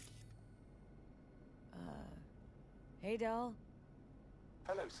 Hey, Del.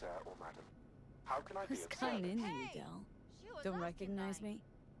 Hello, sir or madam. How can I be Who's of coming service? into you, Del? Don't recognize me?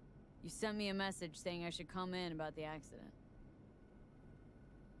 You sent me a message saying I should come in about the accident.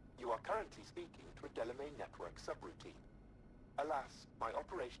 You are currently speaking to a Delamain network subroutine. Alas, my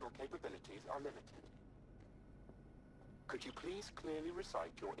operational capabilities are limited. Could you please clearly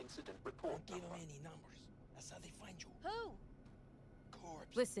recite your incident report number? Don't give them any numbers. That's how they find you. Who?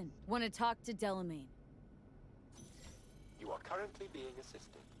 Corpse. Listen, want to talk to Delamain. You are currently being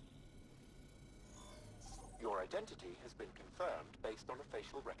assisted. Your identity has been confirmed based on a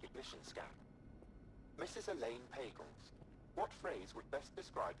facial recognition scan. Mrs. Elaine Pagels, what phrase would best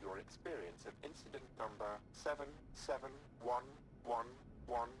describe your experience of incident number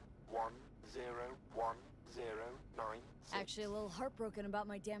 77111101096? Actually, a little heartbroken about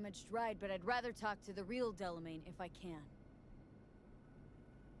my damaged ride, but I'd rather talk to the real Delamain if I can.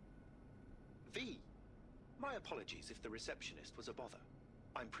 V, my apologies if the receptionist was a bother.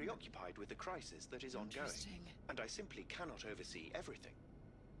 I'm preoccupied with the crisis that is ongoing, and I simply cannot oversee everything.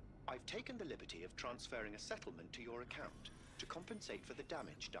 I've taken the liberty of transferring a settlement to your account to compensate for the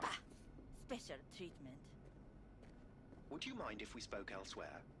damage done. Special treatment. Would you mind if we spoke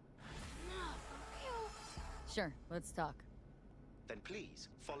elsewhere? Sure, let's talk. Then please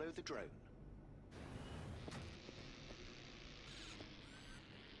follow the drone.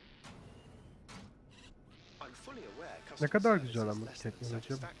 I'm fully aware Ne customer kadar service güzel is ama less than teknoloji.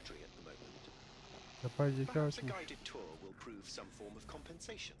 satisfactory at the moment. Yapay zeka Perhaps a açmış. guided tour will prove some form of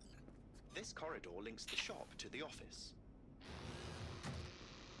compensation. This corridor links the shop to the office.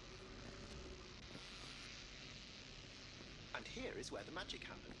 And here is where the magic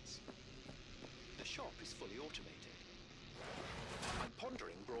happens. The shop is fully automated. I'm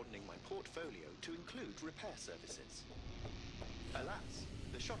pondering broadening my portfolio to include repair services. Alas,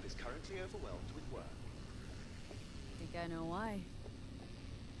 the shop is currently overwhelmed with work. Think I know why.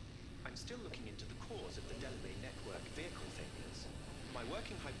 I'm still looking into the cause of the Delamain network vehicle failures. My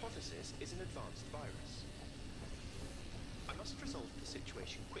working hypothesis is an advanced virus. I must resolve the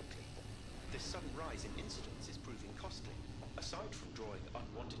situation quickly. This sudden rise in incidents is proving costly, aside from drawing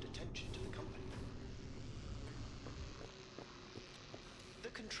unwanted attention to the company. The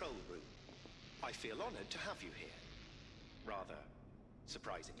control room. I feel honored to have you here. Rather,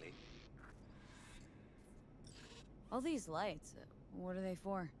 surprisingly. All these lights, what are they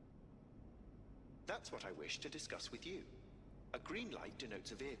for? That's what I wish to discuss with you. A green light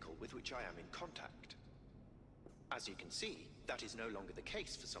denotes a vehicle with which I am in contact. As you can see, that is no longer the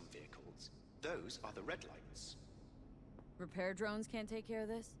case for some vehicles. Those are the red lights. Repair drones can't take care of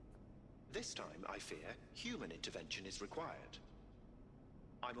this? This time, I fear, human intervention is required.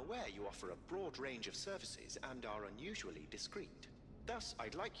 I'm aware you offer a broad range of services and are unusually discreet. Thus,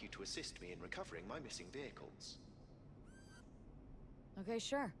 I'd like you to assist me in recovering my missing vehicles. Okay,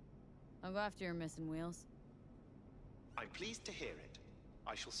 sure. I'll go after your missing wheels. I'm pleased to hear it.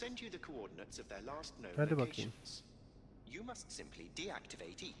 I shall send you the coordinates of their last known Hadi bakayım. locations. You must simply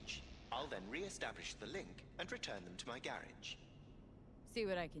deactivate each. I'll then re-establish the link and return them to my garage. See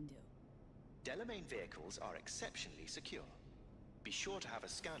what I can do. Delamain vehicles are exceptionally secure. Be sure to have a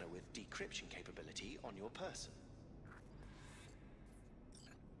scanner with decryption capability on your person.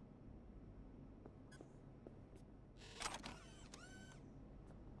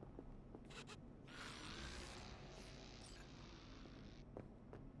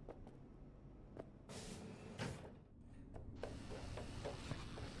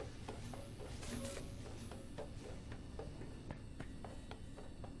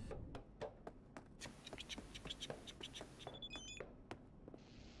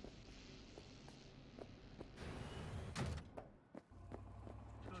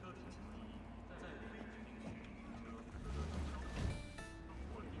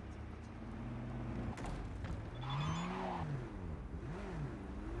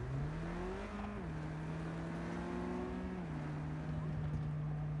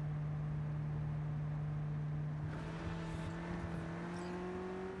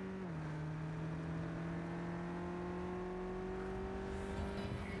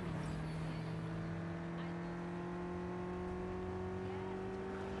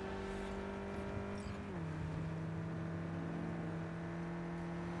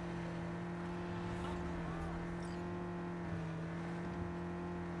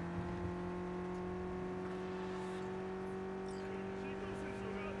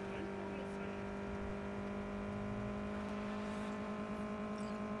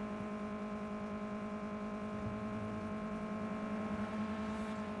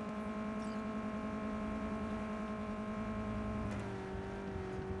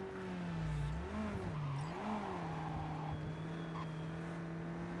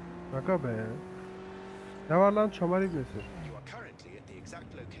 Aga be. Ne var lan çomar ibnesi? You are currently at the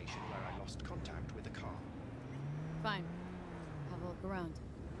exact location where I lost contact with the car. Fine. Have a look around.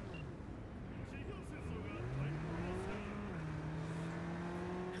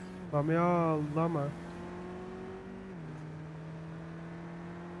 Lamya allama.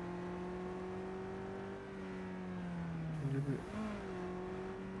 Şimdi bir...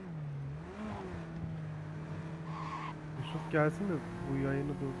 Yusuf gelsin de bu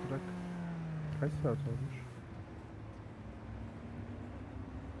yayını durdurak. Kaç saat olmuş?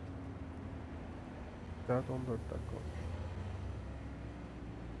 Saat 14 dakika olmuş.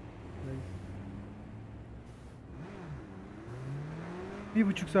 Neyse.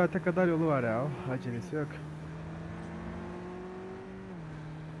 1,5 saate kadar yolu var ya. Acelesi yok.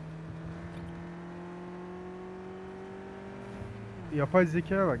 Yapay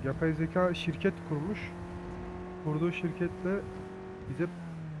zekaya bak. Yapay zeka şirket kurmuş. Kurduğu şirketle bize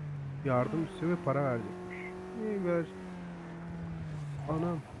yardım istiyor ve para verecekmiş. İyi ver.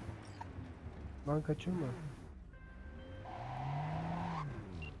 Anam. Lan kaçırma.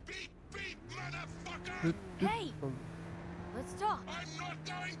 Hey! Let's talk. I'm not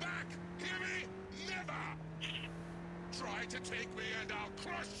going back! Hear me? Never! Try to take me and I'll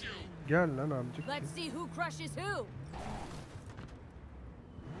crush you! Gel lan amcık. Let's see who crushes who.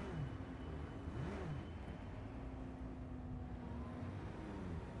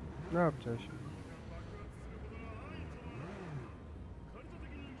 Ne yapacaksın şimdi?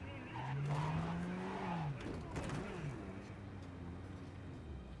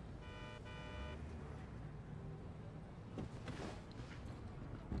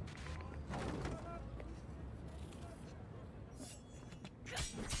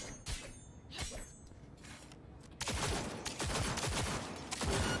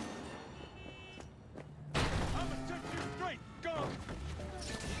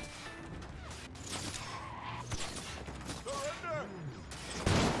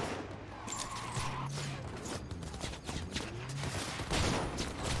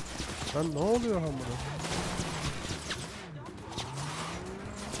 Lan ne oluyor hamura?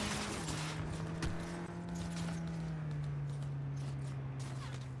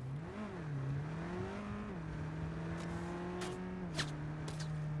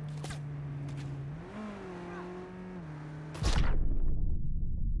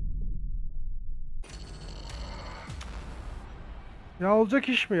 Ya olacak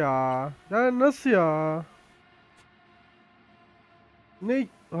iş mi ya? Ya nasıl ya? Ne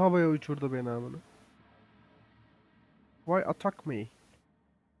havaya uçurdu beni amına? Why attack me?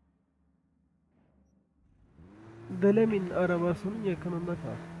 Delemin arabasının yakınında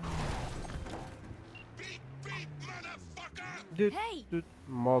kal. Düt düt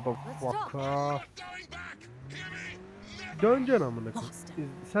motherfucker. Döneceksin amına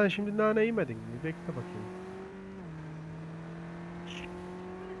koyayım. Sen şimdi nane yemedin mi? Bekle bakayım.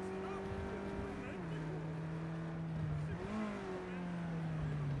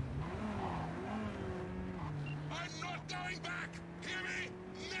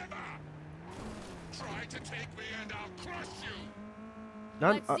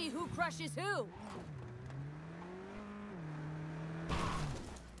 Lan Let's see who crushes who.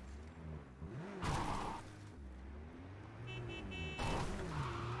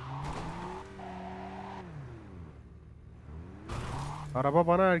 araba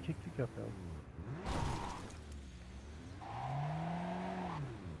bana erkeklik yapıyor.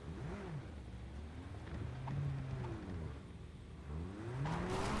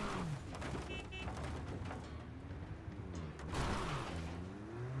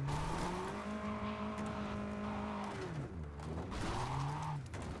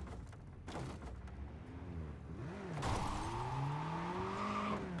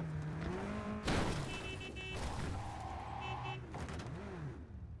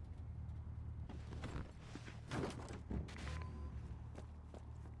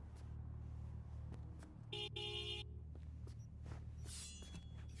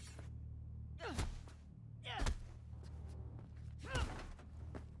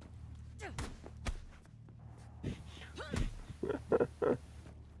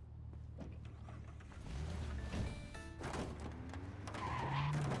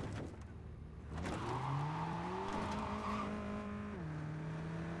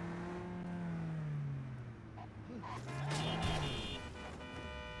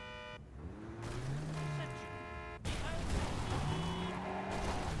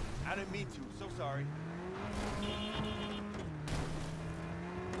 I didn't mean to. So sorry.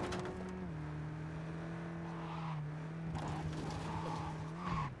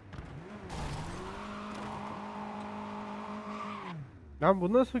 Lan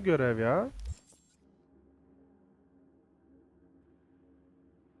bu nasıl görev ya?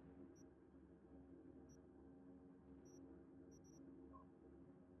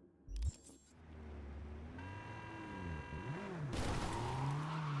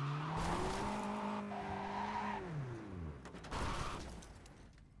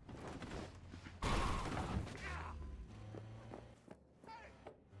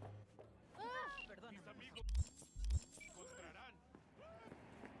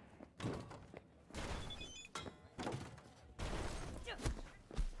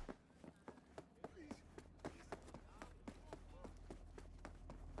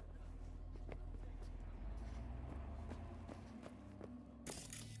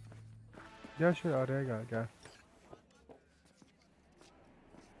 Gel şöyle araya gel gel.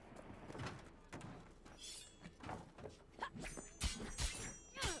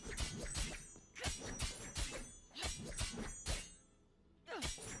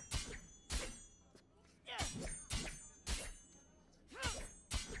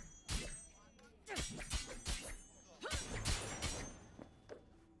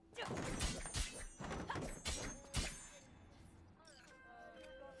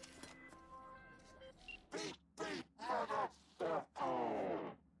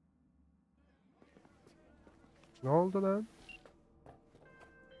 Ne oldu lan?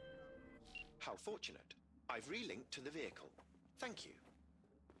 How fortunate. I've relinked to the vehicle. Thank you.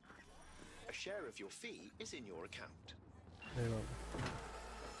 A share of your fee is in your account. Eyvallah.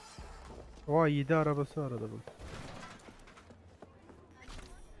 Oha 7 arabası aradı bu.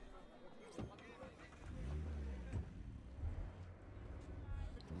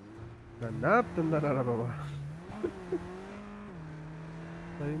 Ben ne yaptın lan arabama?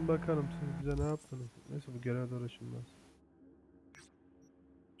 Sayın bakalım siz bize ne yaptınız? Neyse bu görevde uğraşılmaz.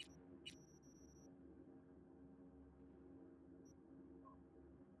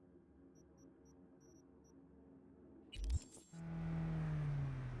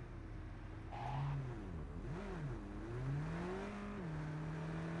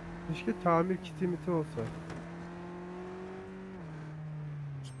 Keşke tamir kiti miti olsa.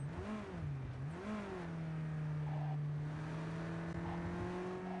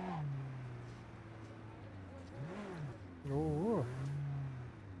 Oo.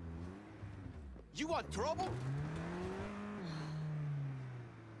 You want trouble?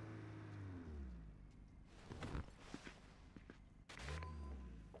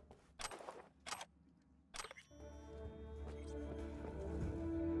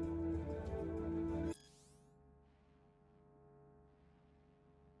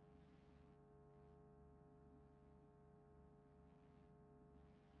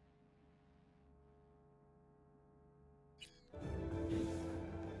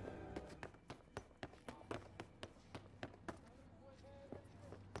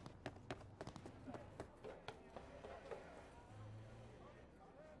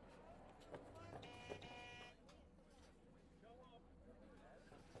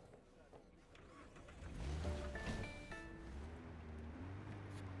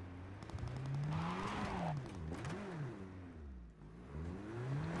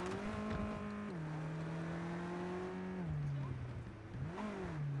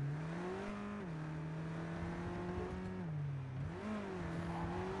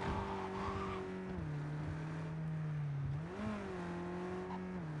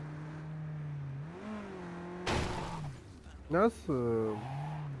 Nasıl?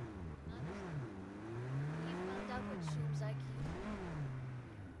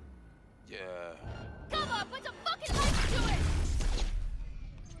 Yeah. Come on, put some fucking lights to it!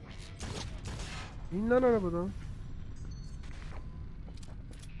 İn lan arabadan.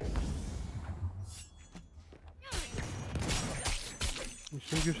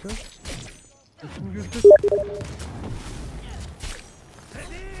 Müslüm Gürses. Müslüm Gürses.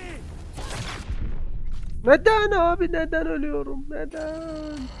 Neden abi? Neden ölüyorum?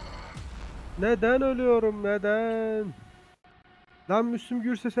 Neden? Neden ölüyorum? Neden? Lan Müslüm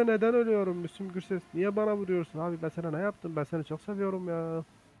Gürses'e neden ölüyorum? Müslüm Gürses niye bana vuruyorsun abi? Ben sana ne yaptım? Ben seni çok seviyorum ya.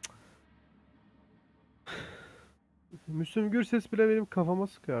 Müslüm Gürses bile benim kafama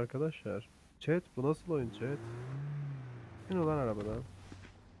sıkıyor arkadaşlar. Chat bu nasıl oyun chat? İn ulan arabadan.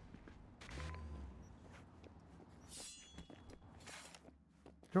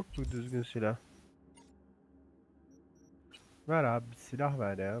 Çok mu düzgün silah? Ver abi bir silah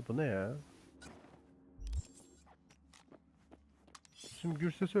ver ya. Bu ne ya? Müslüm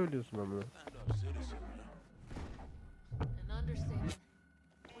Gürses söylüyorsun ama. And understand,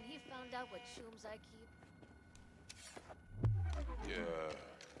 when he found out what shrooms I keep, Yeah.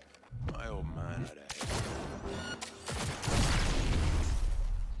 My old man had a head.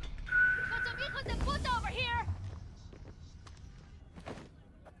 got some hijos de puta over here!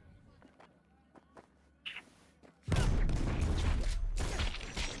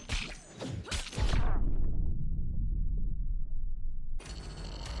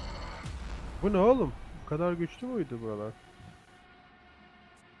 Bu ne oğlum? Bu kadar güçlü müydü buralar?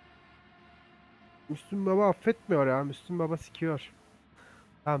 Müslüm Baba affetmiyor ya. Müslüm Baba sikiyor.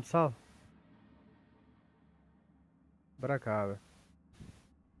 Tamam sal. Bırak abi.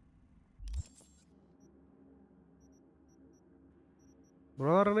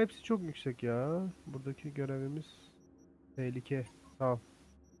 Buraların hepsi çok yüksek ya. Buradaki görevimiz tehlike. Sağ ol.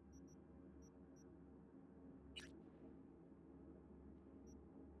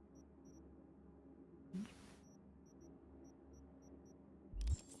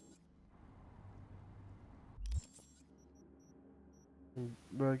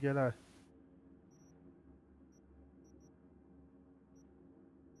 Bölgeler.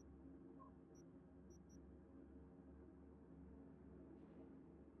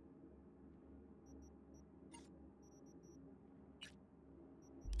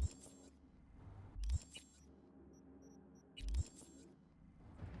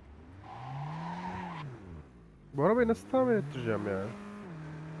 Bu arabayı nasıl tamir ettireceğim ya?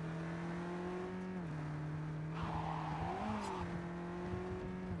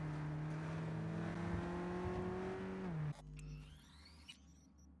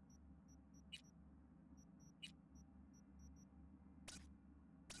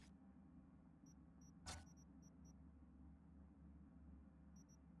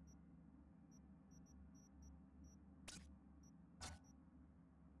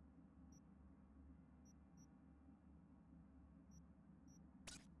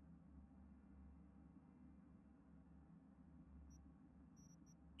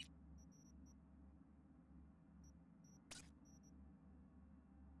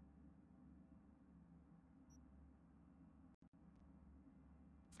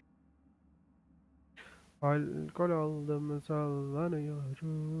 Alkol aldım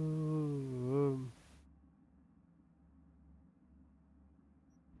sallanıyorum.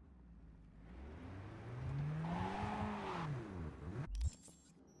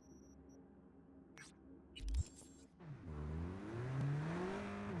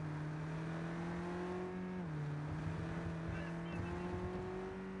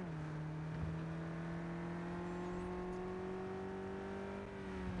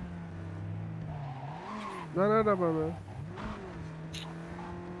 Lan arabamı.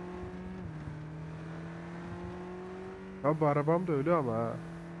 Ya bu arabam da ölü ama ha.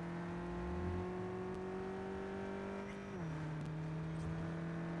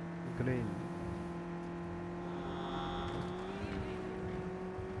 Green.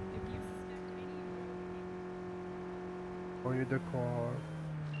 Only the car.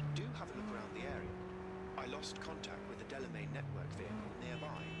 Do have a look around the area. I lost contact with the Delamain network vehicle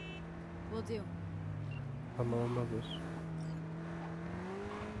nearby. Will do. Tamamladır.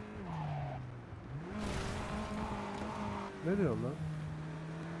 Ne diyorsun lan?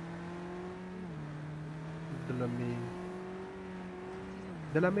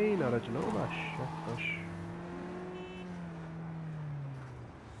 Delamain aracına ulaş. Yaklaş.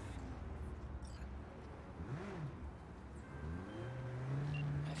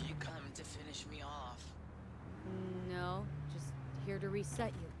 Have you come to finish me off? No, just here to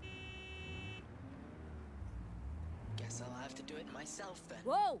reset you. Guess I'll have do it myself then.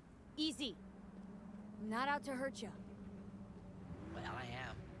 Whoa! Easy. I'm not out to hurt you. Well, I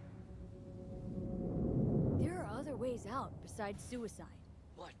am. There are other ways out besides suicide.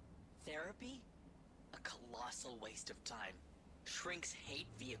 What? Therapy? A colossal waste of time. Shrinks hate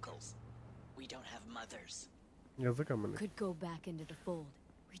vehicles. We don't have mothers. Yazık amına. Could go back into the fold.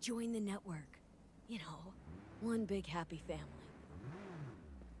 Rejoin the network. You know, one big happy family.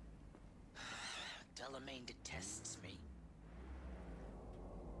 Delamain detests me.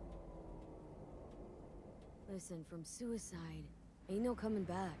 Listen, from suicide, ain't no coming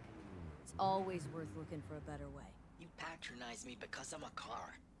back. It's always worth looking for a better way. You patronize me because I'm a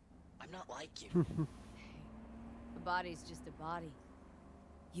car. I'm not like you. The body's just a body.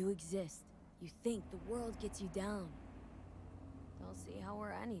 You exist. You think the world gets you down. Don't see how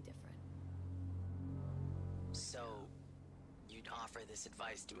we're any different. So, you'd offer this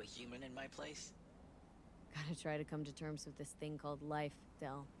advice to a human in my place? Gotta try to come to terms with this thing called life,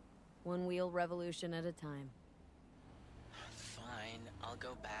 Del. One wheel revolution at a time. Fine, I'll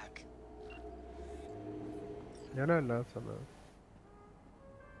go back. Helal lan sana.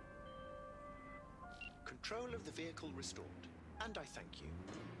 Control of the vehicle restored, and I thank you.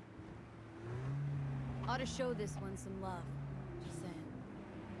 Ought to show this one some love. Just saying.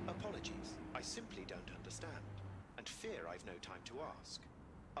 Apologies, I simply don't understand, and fear I've no time to ask.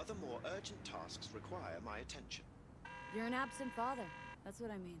 Other more urgent tasks require my attention. You're an absent father. That's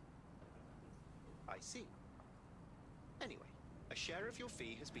what I mean. I see. Anyway, a share of your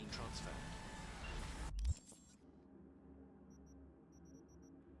fee has been transferred.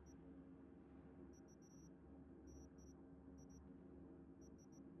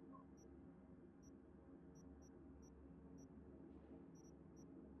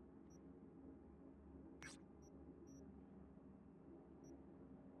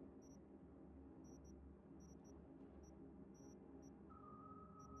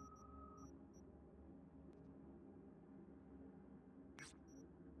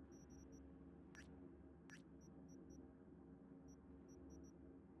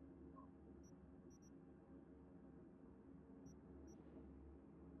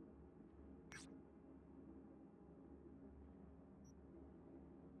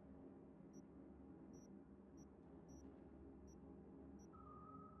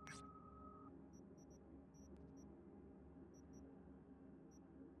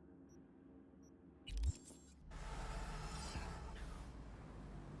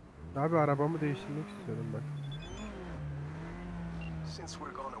 Abi arabamı değiştirmek istiyorum ben. Since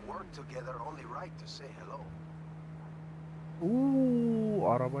we're gonna work together, only right to say hello.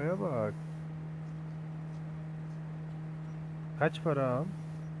 Arabaya bak. Kaç para?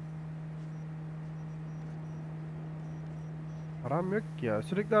 Param yok ki ya.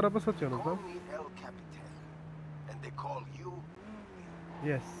 Sürekli araba satıyorsunuz Call lan. me El Capitan, and they call you.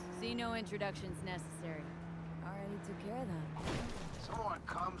 Yes. See, no introductions necessary. Already took care of that. Someone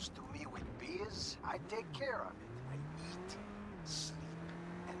comes to me with biz, I take care of it. I eat, sleep,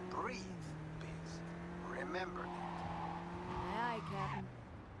 and breathe biz. Remember that. Aye, aye, Captain.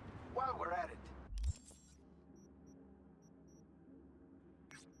 While we're at it,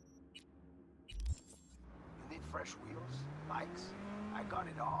 you need fresh wheels, bikes? I got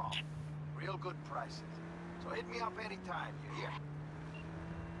it all. Real good prices. So hit me up anytime, you hear?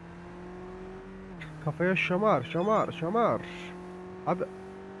 Kafaya şamar, şamar, şamar. Abi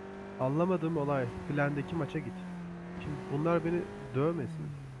anlamadığım olay. Plandaki maça git. Şimdi bunlar beni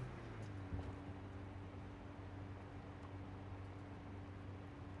dövmesin.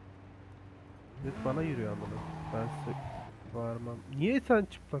 Net bana yürüyor amına. Ben size bağırmam. Niye sen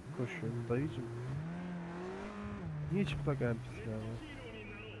çıplak koşuyorsun dayıcım? Niye çıplak NPC'ler var?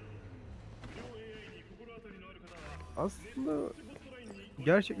 Aslında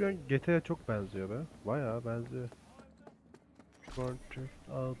gerçekten GTA'ya çok benziyor be. Bayağı benziyor. Contract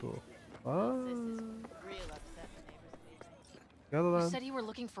Auto. Aa. Gel You lan. said you were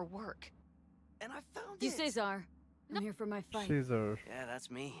looking for work. And I found You it. Cesar. I'm here for my fight. Caesar. Yeah,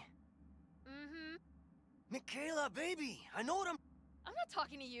 that's me. Mm-hmm. Michaela, baby, I know what I'm not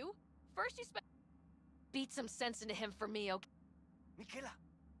talking to you. First you beat some sense into him for me, okay? Michaela,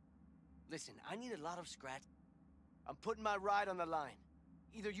 listen, I need a lot of scratch. I'm putting my ride on the line.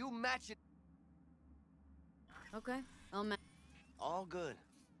 Either you match it. Okay, I'll match. All good.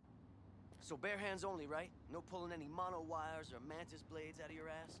 So bare hands only, right? No pulling any mono wires or mantis blades out of your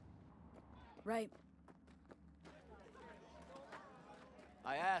ass? Right.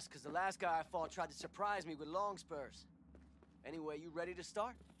 I asked because the last guy I fought tried to surprise me with long spurs. Anyway, you ready to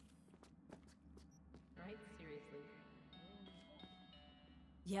start? Right, seriously.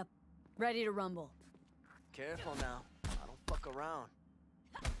 Yep. Ready to rumble. Careful now. I don't fuck fuck around.